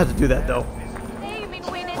 Still have to do that though.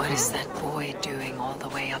 What is that boy doing all the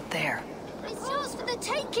way up there? It's yours for the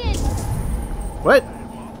taking. What?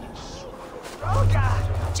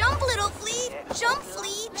 Jump, little flea. Jump,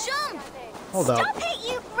 flea, jump. Hold up. Stop it,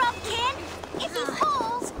 you Brubkin. If he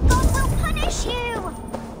falls, God will punish you.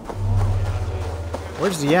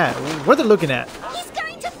 Where's he at? What are they looking at? He's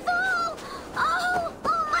going to fall. Oh,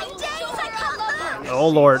 my days, I can't look. Oh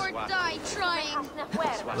Lord. Or die trying.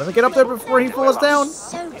 Let me get up there before he falls down.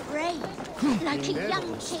 So brave. Like a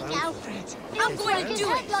young King Alfred. I'm going to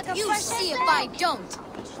do it. You see if I don't.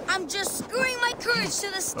 I'm just screwing my courage to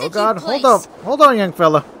the sticky Oh God, place. hold up. Hold on, young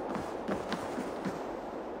fella.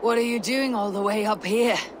 What are you doing all the way up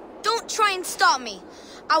here? Don't try and stop me.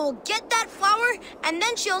 I will get that flower, and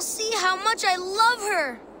then she'll see how much I love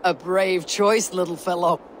her. A brave choice, little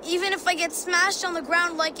fellow. Even if I get smashed on the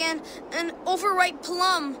ground like an overripe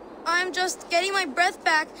plum, I'm just getting my breath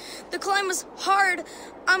back. The climb was hard.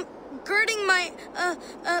 I'm girding my,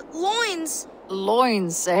 loins.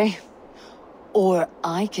 Loins, eh? Or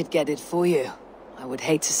I could get it for you. I would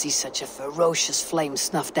hate to see such a ferocious flame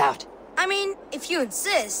snuffed out. I mean, if you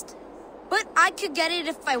insist. But I could get it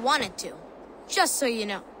if I wanted to. Just so you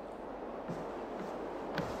know.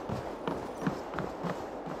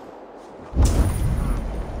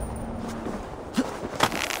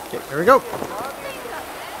 Here we go.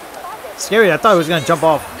 Scary, I thought he was gonna jump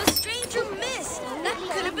off. The stranger missed. That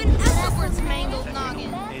could have been Ethelbert's mangled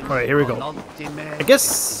noggin. Alright, here we go. I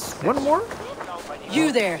guess one more?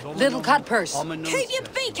 You there, little cut purse. Keep your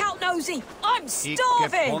beak out, nosy. I'm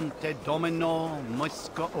starving.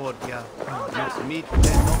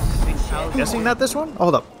 Guessing not this one? Oh,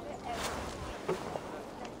 hold up.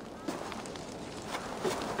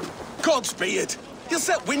 Godspeed! You'll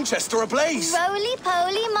set Winchester ablaze!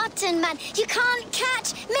 Roly-poly mutton man, you can't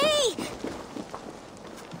catch me!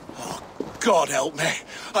 Oh, God help me.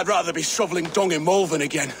 I'd rather be shoveling dung in Malvern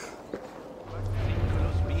again.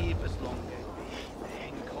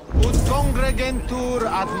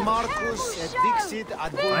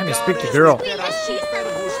 Trying to speak to girl.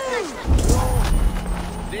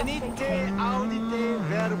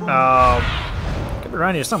 Could be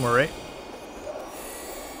around here somewhere, right?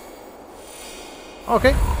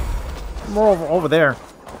 Okay. More over there.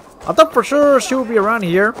 I thought for sure she would be around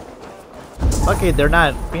here. Lucky they're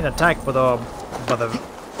not being attacked by the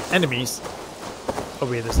enemies. That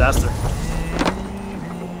would be a disaster.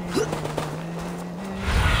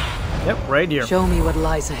 Yep, right here. Show me what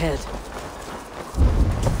lies ahead.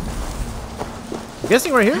 I'm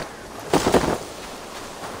guessing right here?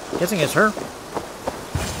 Guessing it's her.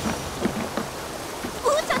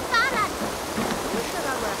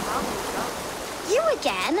 You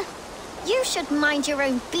again? You should mind your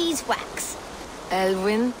own beeswax.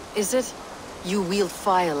 Elwyn, is it? You wield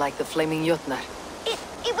fire like the flaming Jotnar.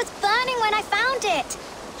 It was burning when I found it.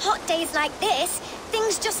 Hot days like this,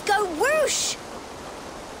 things just go whoosh.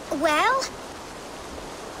 Well?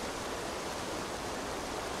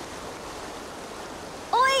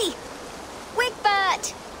 Oi!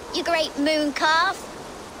 Wigbert! You great moon calf!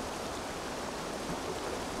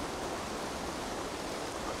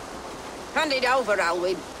 Hand it over,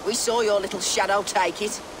 Alwyn. We saw your little shadow take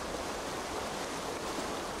it.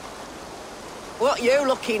 What you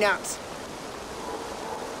looking at?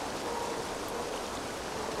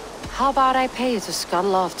 How about I pay you to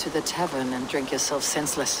scuttle off to the tavern and drink yourself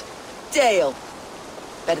senseless? Deal.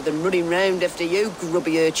 Better than running round after you,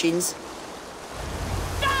 grubby urchins.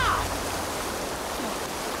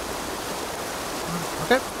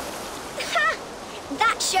 Okay. Ha!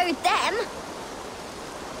 That showed them.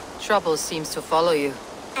 Trouble seems to follow you.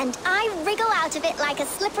 And I wriggle out of it like a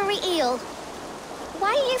slippery eel.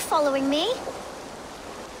 Why are you following me?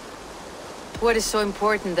 What is so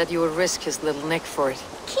important that you would risk his little neck for it?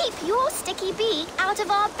 Keep your sticky beak out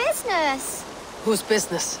of our business. Whose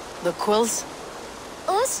business? The Quill's?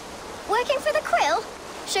 Us? Working for the Quill?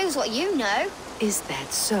 Shows what you know. Is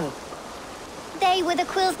that so? They were the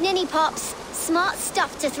Quill's ninny pops. Smart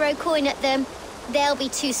stuff to throw coin at them. They'll be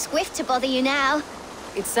too swift to bother you now.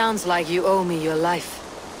 It sounds like you owe me your life.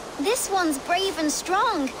 This one's brave and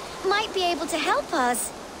strong. Might be able to help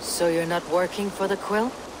us. So you're not working for the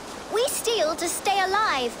Quill? We steal to stay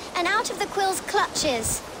alive and out of the Quill's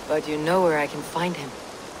clutches. But you know where I can find him.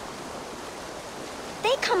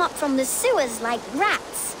 They come up from the sewers like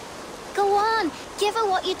rats. Go on, give her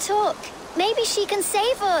what you took. Maybe she can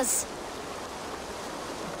save us.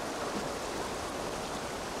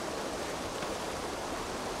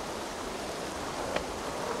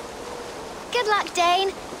 Good luck,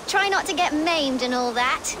 Dane. Try not to get maimed and all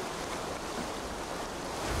that.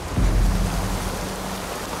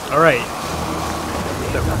 Alright.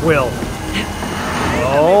 The Quill.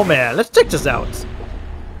 Oh man, let's check this out.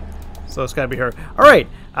 So it's gotta be her. Alright.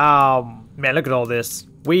 Man, look at all this.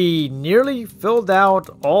 We nearly filled out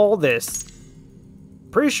all this.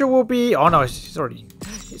 Pretty sure we'll be... Oh no, he's already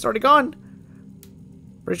gone.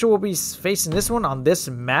 Pretty sure we'll be facing this one on this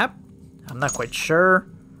map. I'm not quite sure.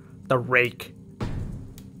 The rake.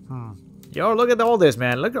 Yo, look at all this,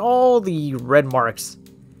 man. Look at all the red marks.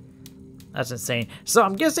 That's insane. So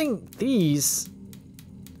I'm guessing these...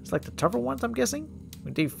 It's like the tougher ones, I'm guessing.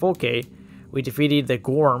 We did Folke. We defeated the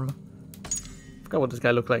Gorm. Forgot what this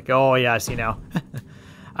guy looked like. Oh, yeah, I see now.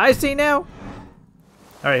 I see now.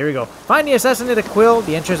 Alright, here we go. Find the assassinated Quill.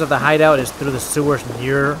 The entrance of the hideout is through the sewers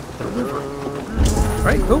near the river.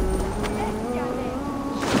 Alright, cool.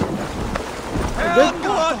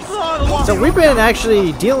 Good. So we've been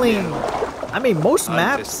actually dealing... I mean, most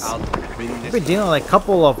maps... We've been dealing with a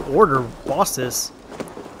couple of order bosses.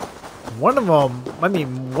 One of them... I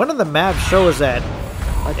mean, one of the maps shows that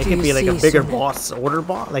it can be like a bigger boss, order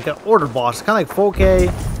boss, like an order boss, kind of like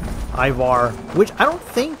Folke, Ivar, which I don't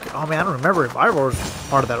think. Oh man, I don't remember if Ivar was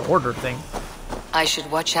part of that order thing. I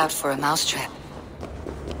should watch out for a mousetrap.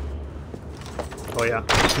 Oh yeah,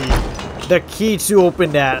 the key to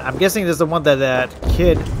open that. I'm guessing this is the one that that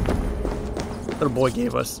kid, little boy,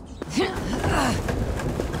 gave us.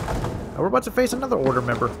 we're about to face another Order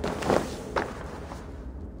member.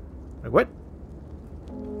 Wait, what?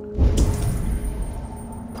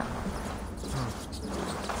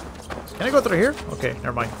 Can I go through here? Okay,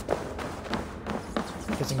 never mind.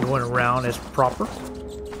 Guessing going around is proper.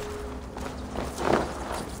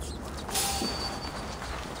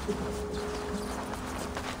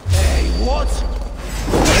 Hey, what?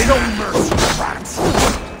 They don't mercy rats!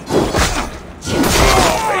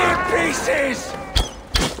 Oh, in pieces!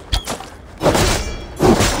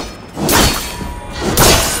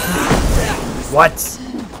 What?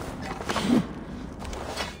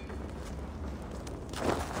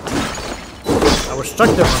 I was stuck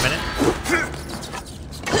there for a minute.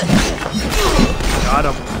 Got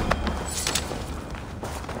him.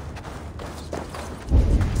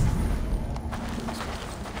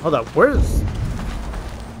 Hold up, where's...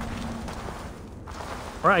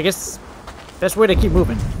 Alright, I guess best way to keep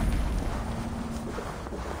moving.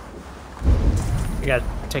 We gotta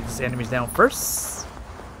take these enemies down first.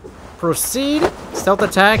 Proceed. Stealth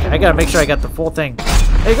attack. I gotta make sure I got the full thing.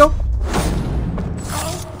 There you go.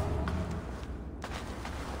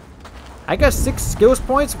 I got 6 skills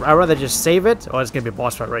points. I'd rather just save it. Oh, it's gonna be a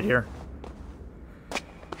boss fight right here.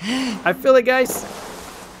 I feel it, guys.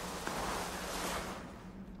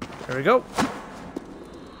 There we go.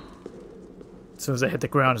 As soon as I hit the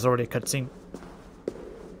ground, it's already a cutscene.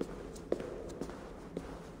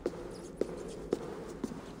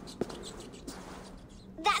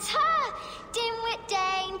 That's her! Dimwit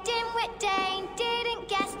Dane, didn't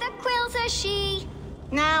guess the quills are she.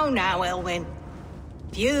 Now, Elwyn.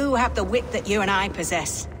 Few have the wit that you and I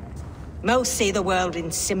possess. Most see the world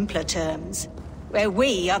in simpler terms, where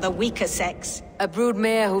we are the weaker sex. A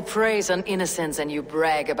broodmare who preys on innocence and you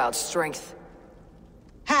brag about strength.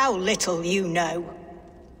 How little you know.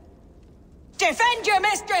 Defend your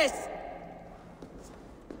mistress!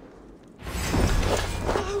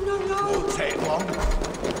 No. Won't take long.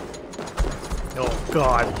 Oh,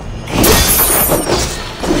 God.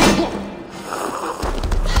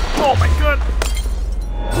 Oh, my God.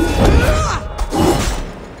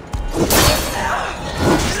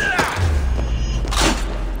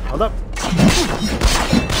 Hold up.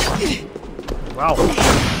 Wow.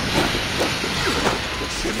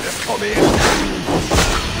 Shouldn't have come in.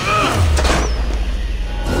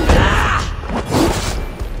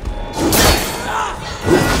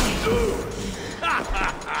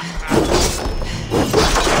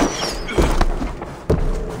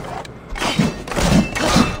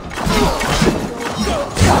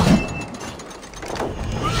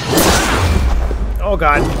 Oh,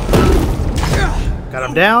 God. Got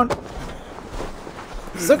him down.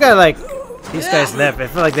 Still got, like, these guys left. I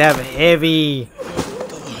feel like they have a heavy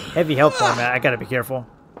health bar, man. I gotta be careful.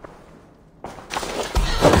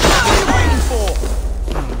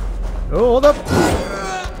 Oh, hold up.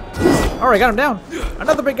 Alright, got him down.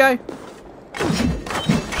 Another big guy.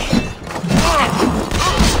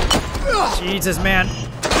 Jesus, man.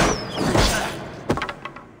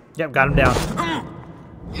 Yep, got him down.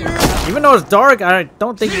 Even though it's dark, I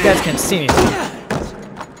don't think you guys can see anything.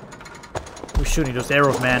 Who's shooting those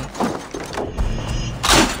arrows, man?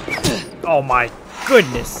 Oh my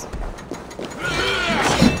goodness.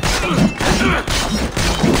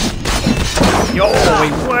 Yo,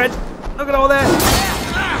 wait, what? Look at all that.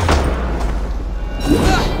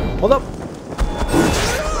 Hold up.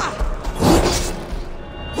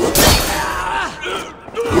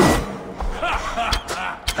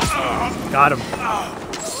 Got him.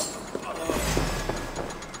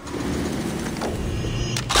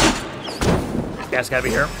 Guys gotta be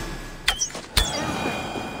here.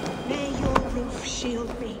 May your roof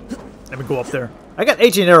shield me. Let me go up there. I got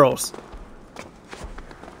 18 arrows.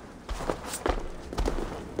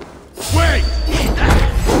 Wait!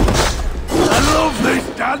 I love this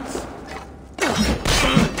dance!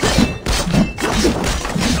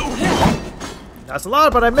 That's a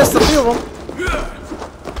lot, but I missed a few of them.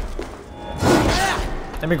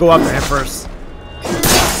 Let me go after him first.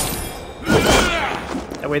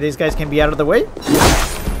 That way these guys can be out of the way.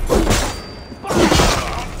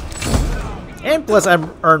 And plus I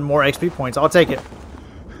earn more XP points. I'll take it.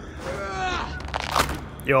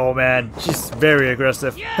 Yo, man. She's very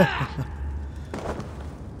aggressive.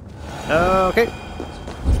 Okay.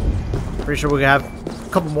 Pretty sure we have a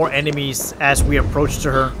couple more enemies as we approach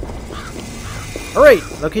to her. Alright.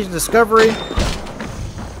 Location discovery.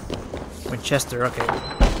 Winchester. Okay.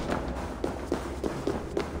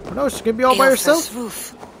 Oh, no, she's gonna be all by herself.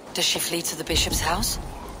 Roof. Does she flee to the bishop's house?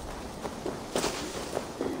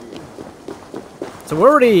 So we're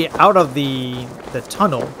already out of the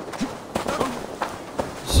tunnel.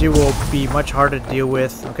 she will be much harder to deal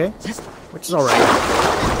with. Okay, which is alright.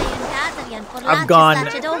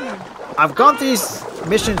 I've gone these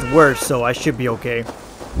missions worse, so I should be okay.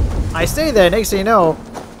 I say that, next thing you know,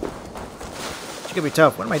 she could be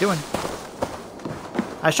tough. What am I doing?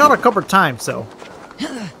 I shot a couple times, so.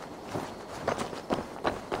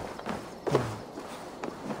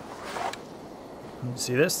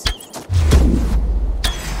 See this?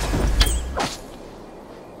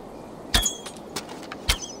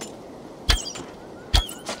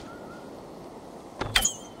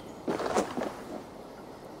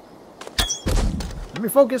 Let me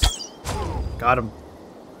focus. Got him.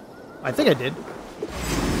 I think I did.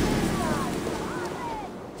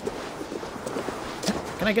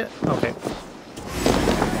 Can I get... Okay. I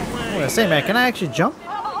was gonna say, man, can I actually jump?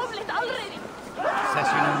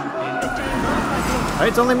 Alright,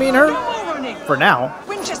 it's only me and her? For now.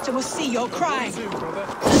 Winchester will see your crime. Show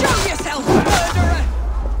yourself, murderer!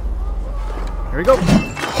 Here we go.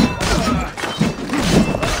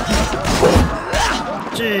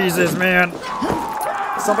 Jesus, man.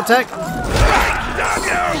 Sub attack.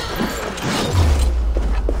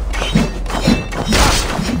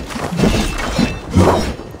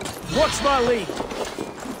 Watch my lead.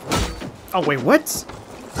 Oh, wait, what?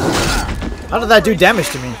 How did that do damage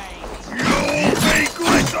to me?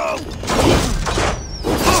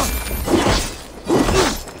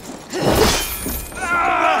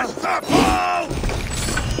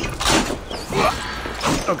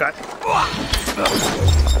 Oh god.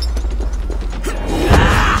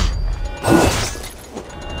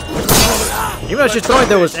 Even though she's throwing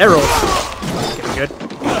those arrows. Okay, good.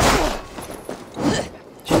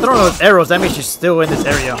 She's throwing those arrows, that means she's still in this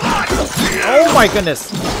area. Oh my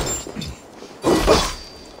goodness.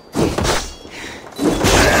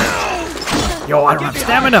 Yo, I don't have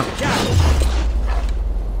stamina.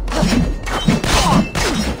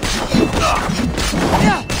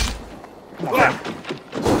 Okay.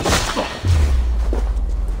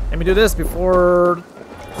 Let me do this before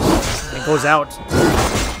it goes out.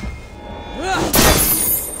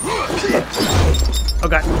 Oh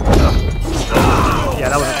god. Yeah,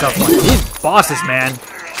 that was a tough one. These bosses, man.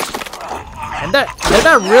 And they're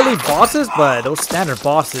not really bosses, but those standard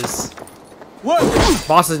bosses.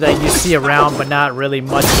 Bosses that you see around, but not really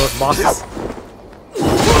much of those bosses.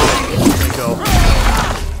 There we go.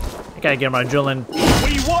 I gotta get my adrenaline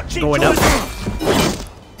going up.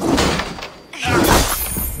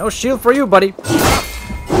 No shield for you, buddy.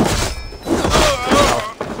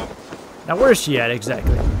 Now, where is she at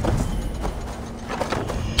exactly?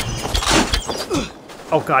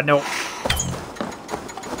 Oh god, no.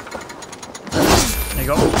 There you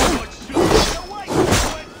go.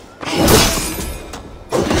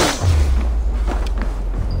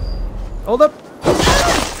 Hold up.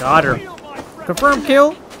 Got her. Confirm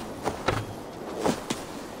kill.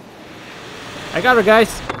 I got her,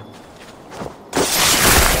 guys.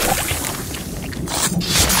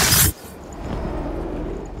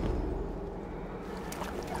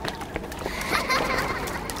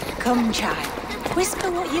 Come, child.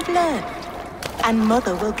 Whisper what you've learned, and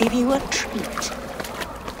Mother will give you a treat.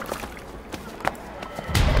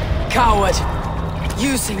 Coward!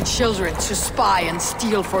 Using children to spy and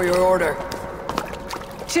steal for your order.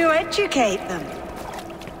 To educate them.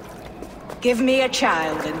 Give me a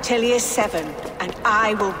child until he is 7, and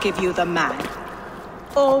I will give you the man.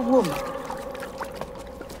 Or woman.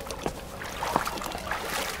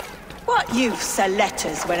 What use are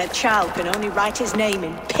letters when a child can only write his name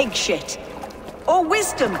in pig shit? Or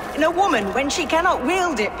wisdom in a woman when she cannot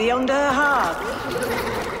wield it beyond her heart?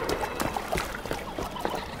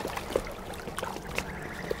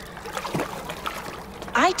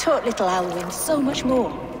 I taught little Alwyn so much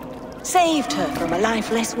more. Saved her from a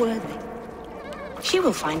life less worthy. She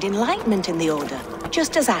will find enlightenment in the Order,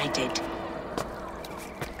 just as I did.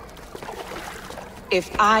 If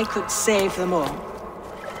I could save them all,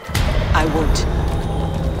 I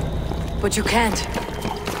would. But you can't.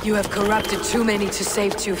 You have corrupted too many to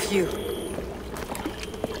save too few.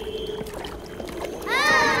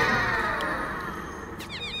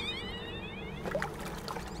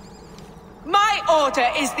 My order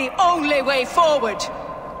is the only way forward.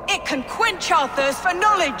 It can quench our thirst for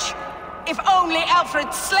knowledge. If only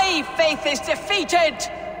Alfred's slave faith is defeated.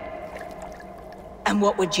 And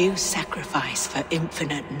what would you sacrifice for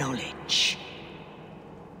infinite knowledge?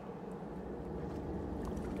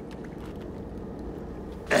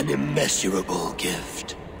 An immeasurable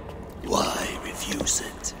gift. Why refuse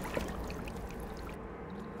it?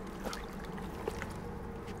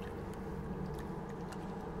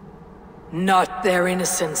 Not their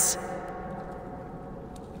innocence.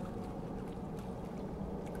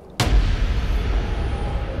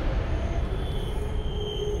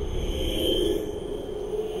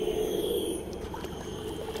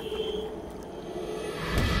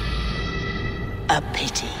 A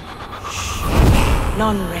pity.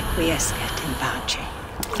 Non requiescat in pace.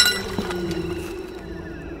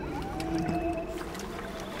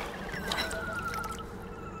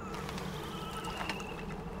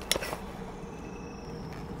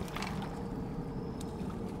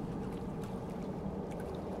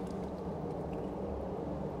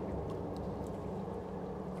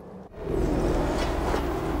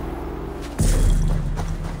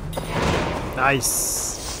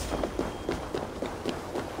 Nice.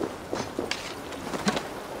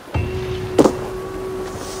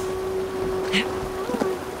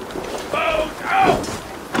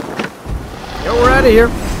 Yo, we're out of here.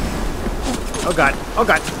 Oh god. Oh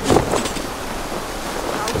god.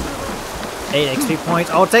 8 XP points.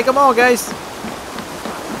 I'll take them all, guys.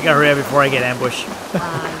 I gotta hurry up before I get ambushed.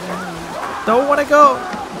 Don't want to go.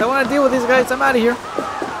 Don't want to deal with these guys. I'm out of here.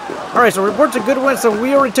 Alright, so report to Goodwin. So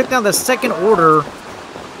we already took down the second order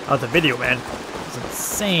of the video, man. It's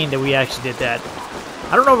insane that we actually did that.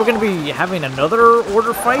 I don't know if we're going to be having another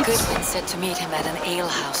order fight. Goodwin said to meet him at an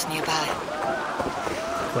alehouse nearby.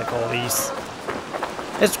 Click all these.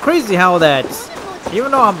 It's crazy how that,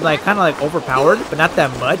 even though I'm like kind of like overpowered, but not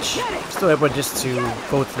that much, I'm still able just to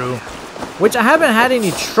go through. Which I haven't had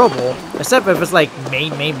any trouble, except if it's like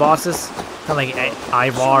main bosses, kind of like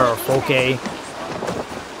Ivar or Foke.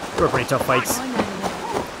 They were pretty tough fights.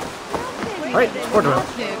 Alright, order him.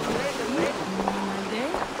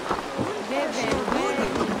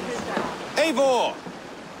 Eivor!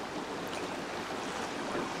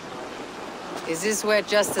 Is this where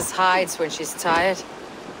Justice hides when she's tired?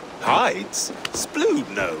 Hides? Splood,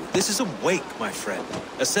 no. This is a wake, my friend.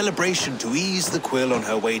 A celebration to ease the quill on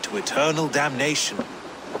her way to eternal damnation.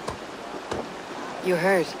 You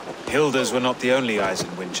heard. Hilda's were not the only eyes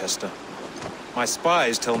in Winchester. My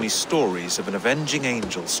spies tell me stories of an avenging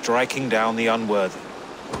angel striking down the unworthy.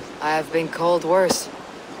 I have been called worse.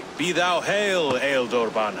 Be thou hail,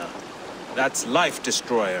 Eildorbana. That's life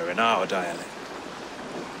destroyer in our dialect.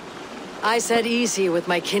 I said easy with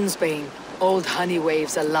my kinsbane. Old honey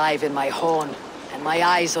waves alive in my horn, and my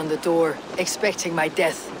eyes on the door, expecting my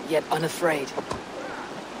death, yet unafraid.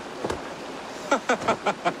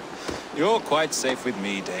 You're quite safe with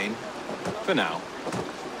me, Dane. For now.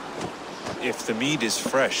 If the mead is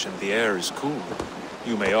fresh and the air is cool,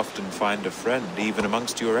 you may often find a friend even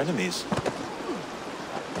amongst your enemies.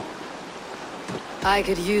 I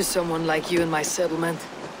could use someone like you in my settlement,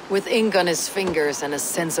 with ink on his fingers and a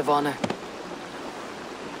sense of honor.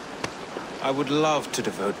 I would love to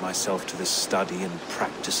devote myself to the study and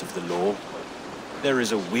practice of the law. There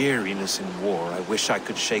is a weariness in war I wish I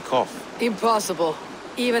could shake off. Impossible.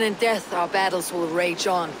 Even in death, our battles will rage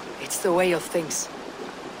on. It's the way of things.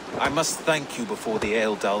 I must thank you before the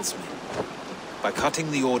ale dulls me. By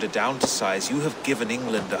cutting the order down to size, you have given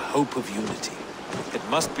England a hope of unity. It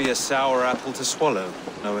must be a sour apple to swallow,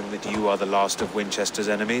 knowing that you are the last of Winchester's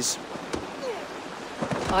enemies.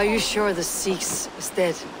 Are you sure the Sikhs is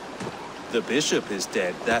dead? The bishop is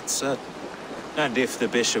dead, that's certain. And if the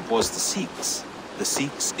bishop was the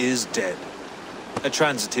Sikhs is dead. A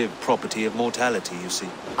transitive property of mortality, you see.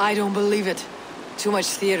 I don't believe it. Too much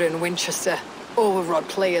theater in Winchester. Overwrought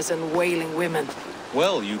players and wailing women.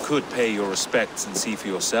 Well, you could pay your respects and see for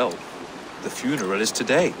yourself. The funeral is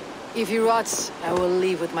today. If he rots, I will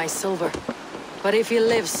leave with my silver. But if he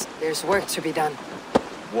lives, there's work to be done.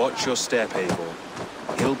 Watch your step, Eivor.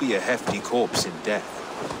 He'll be a hefty corpse in death.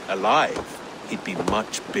 Alive, he'd be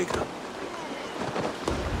much bigger.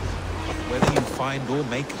 Whether you find or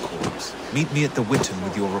make a corpse, meet me at the Witten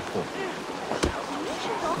with your report.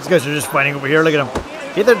 These guys are just fighting over here. Look at them.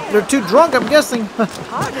 Either they're too drunk, I'm guessing.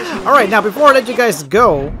 Alright, now before I let you guys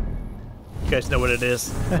go, you guys know what it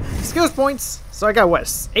is. Skills points. So I got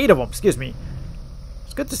what? 8 of them, excuse me.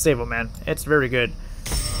 It's good to save them, man. It's very good.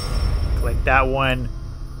 Collect that one.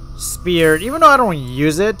 Spear, even though I don't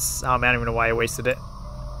use it. Oh man, I don't even know why I wasted it.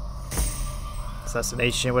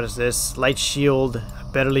 Assassination, what is this? Light shield,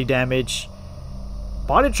 betterly damage.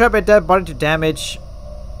 Body trap at death, body to damage.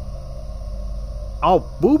 Oh,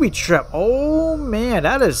 booby trap. Oh man,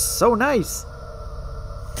 that is so nice.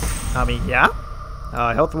 I mean, yeah.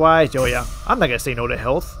 Health wise, oh yeah. I'm not gonna say no to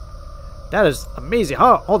health. That is amazing.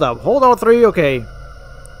 Oh, hold up, hold all 3, okay.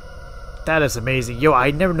 That is amazing. Yo,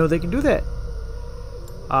 I never knew they can do that.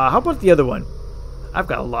 How about the other one? I've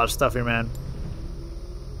got a lot of stuff here, man.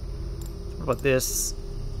 What about this?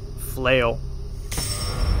 Flail.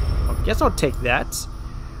 I guess I'll take that.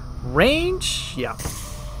 Range? Yeah.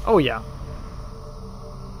 Oh, yeah.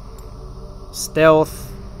 Stealth.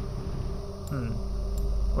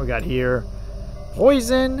 What we got here?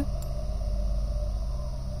 Poison.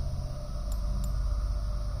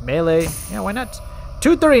 Melee. Yeah, why not?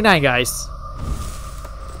 239, guys.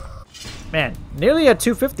 Man, nearly at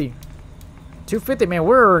 250. 250, man.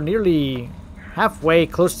 We're nearly halfway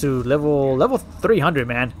close to level 300,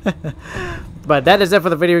 man. But that is it for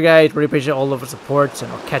the video, guys. Really appreciate all of the support,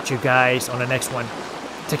 and I'll catch you guys on the next one.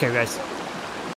 Take care, guys.